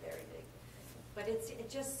is very big, but it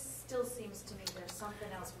just still seems to me there's something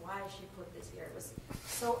else why she put this here. It was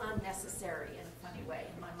so unnecessary in a funny way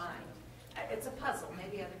in my mind. It's a puzzle.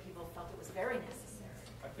 Maybe other people felt it was very necessary.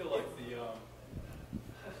 I feel like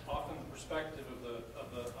often the perspective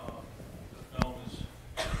of the film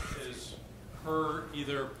is her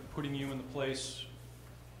either putting you in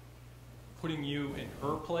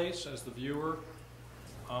her place as the viewer,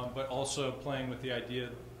 but also playing with the idea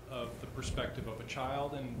of the perspective of a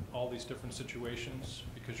child in all these different situations,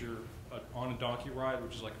 because you're on a donkey ride,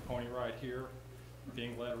 which is like a pony ride here,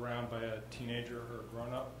 being led around by a teenager or a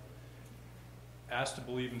grown-up, asked to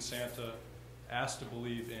believe in Santa, asked to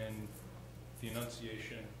believe in the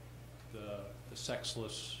Annunciation, the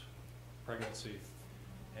sexless pregnancy,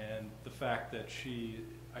 and the fact that she,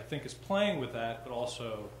 I think, is playing with that, but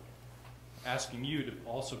also asking you to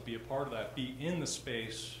also be a part of that, be in the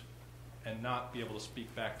space and not be able to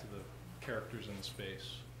speak back to the characters in the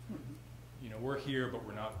space. Mm-hmm. You know, we're here, but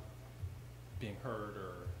we're not being heard,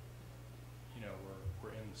 or, you know, we're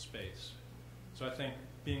in the space. So I think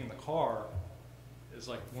being in the car is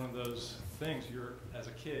like one of those things. As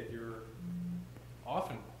a kid, you're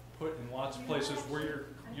often put in lots of places where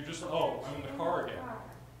you're just, oh, I'm in the car again.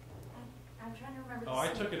 I'm trying to remember. Oh, I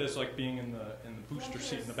took it as like being in the booster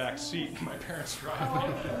seat, in the back seat, in my parents'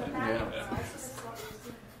 driving. Yeah.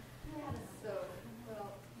 So,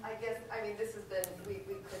 well, I guess, I mean, this has been, we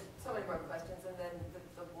could, so many more questions, and then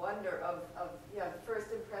the wonder of first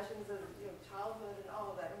impressions of, childhood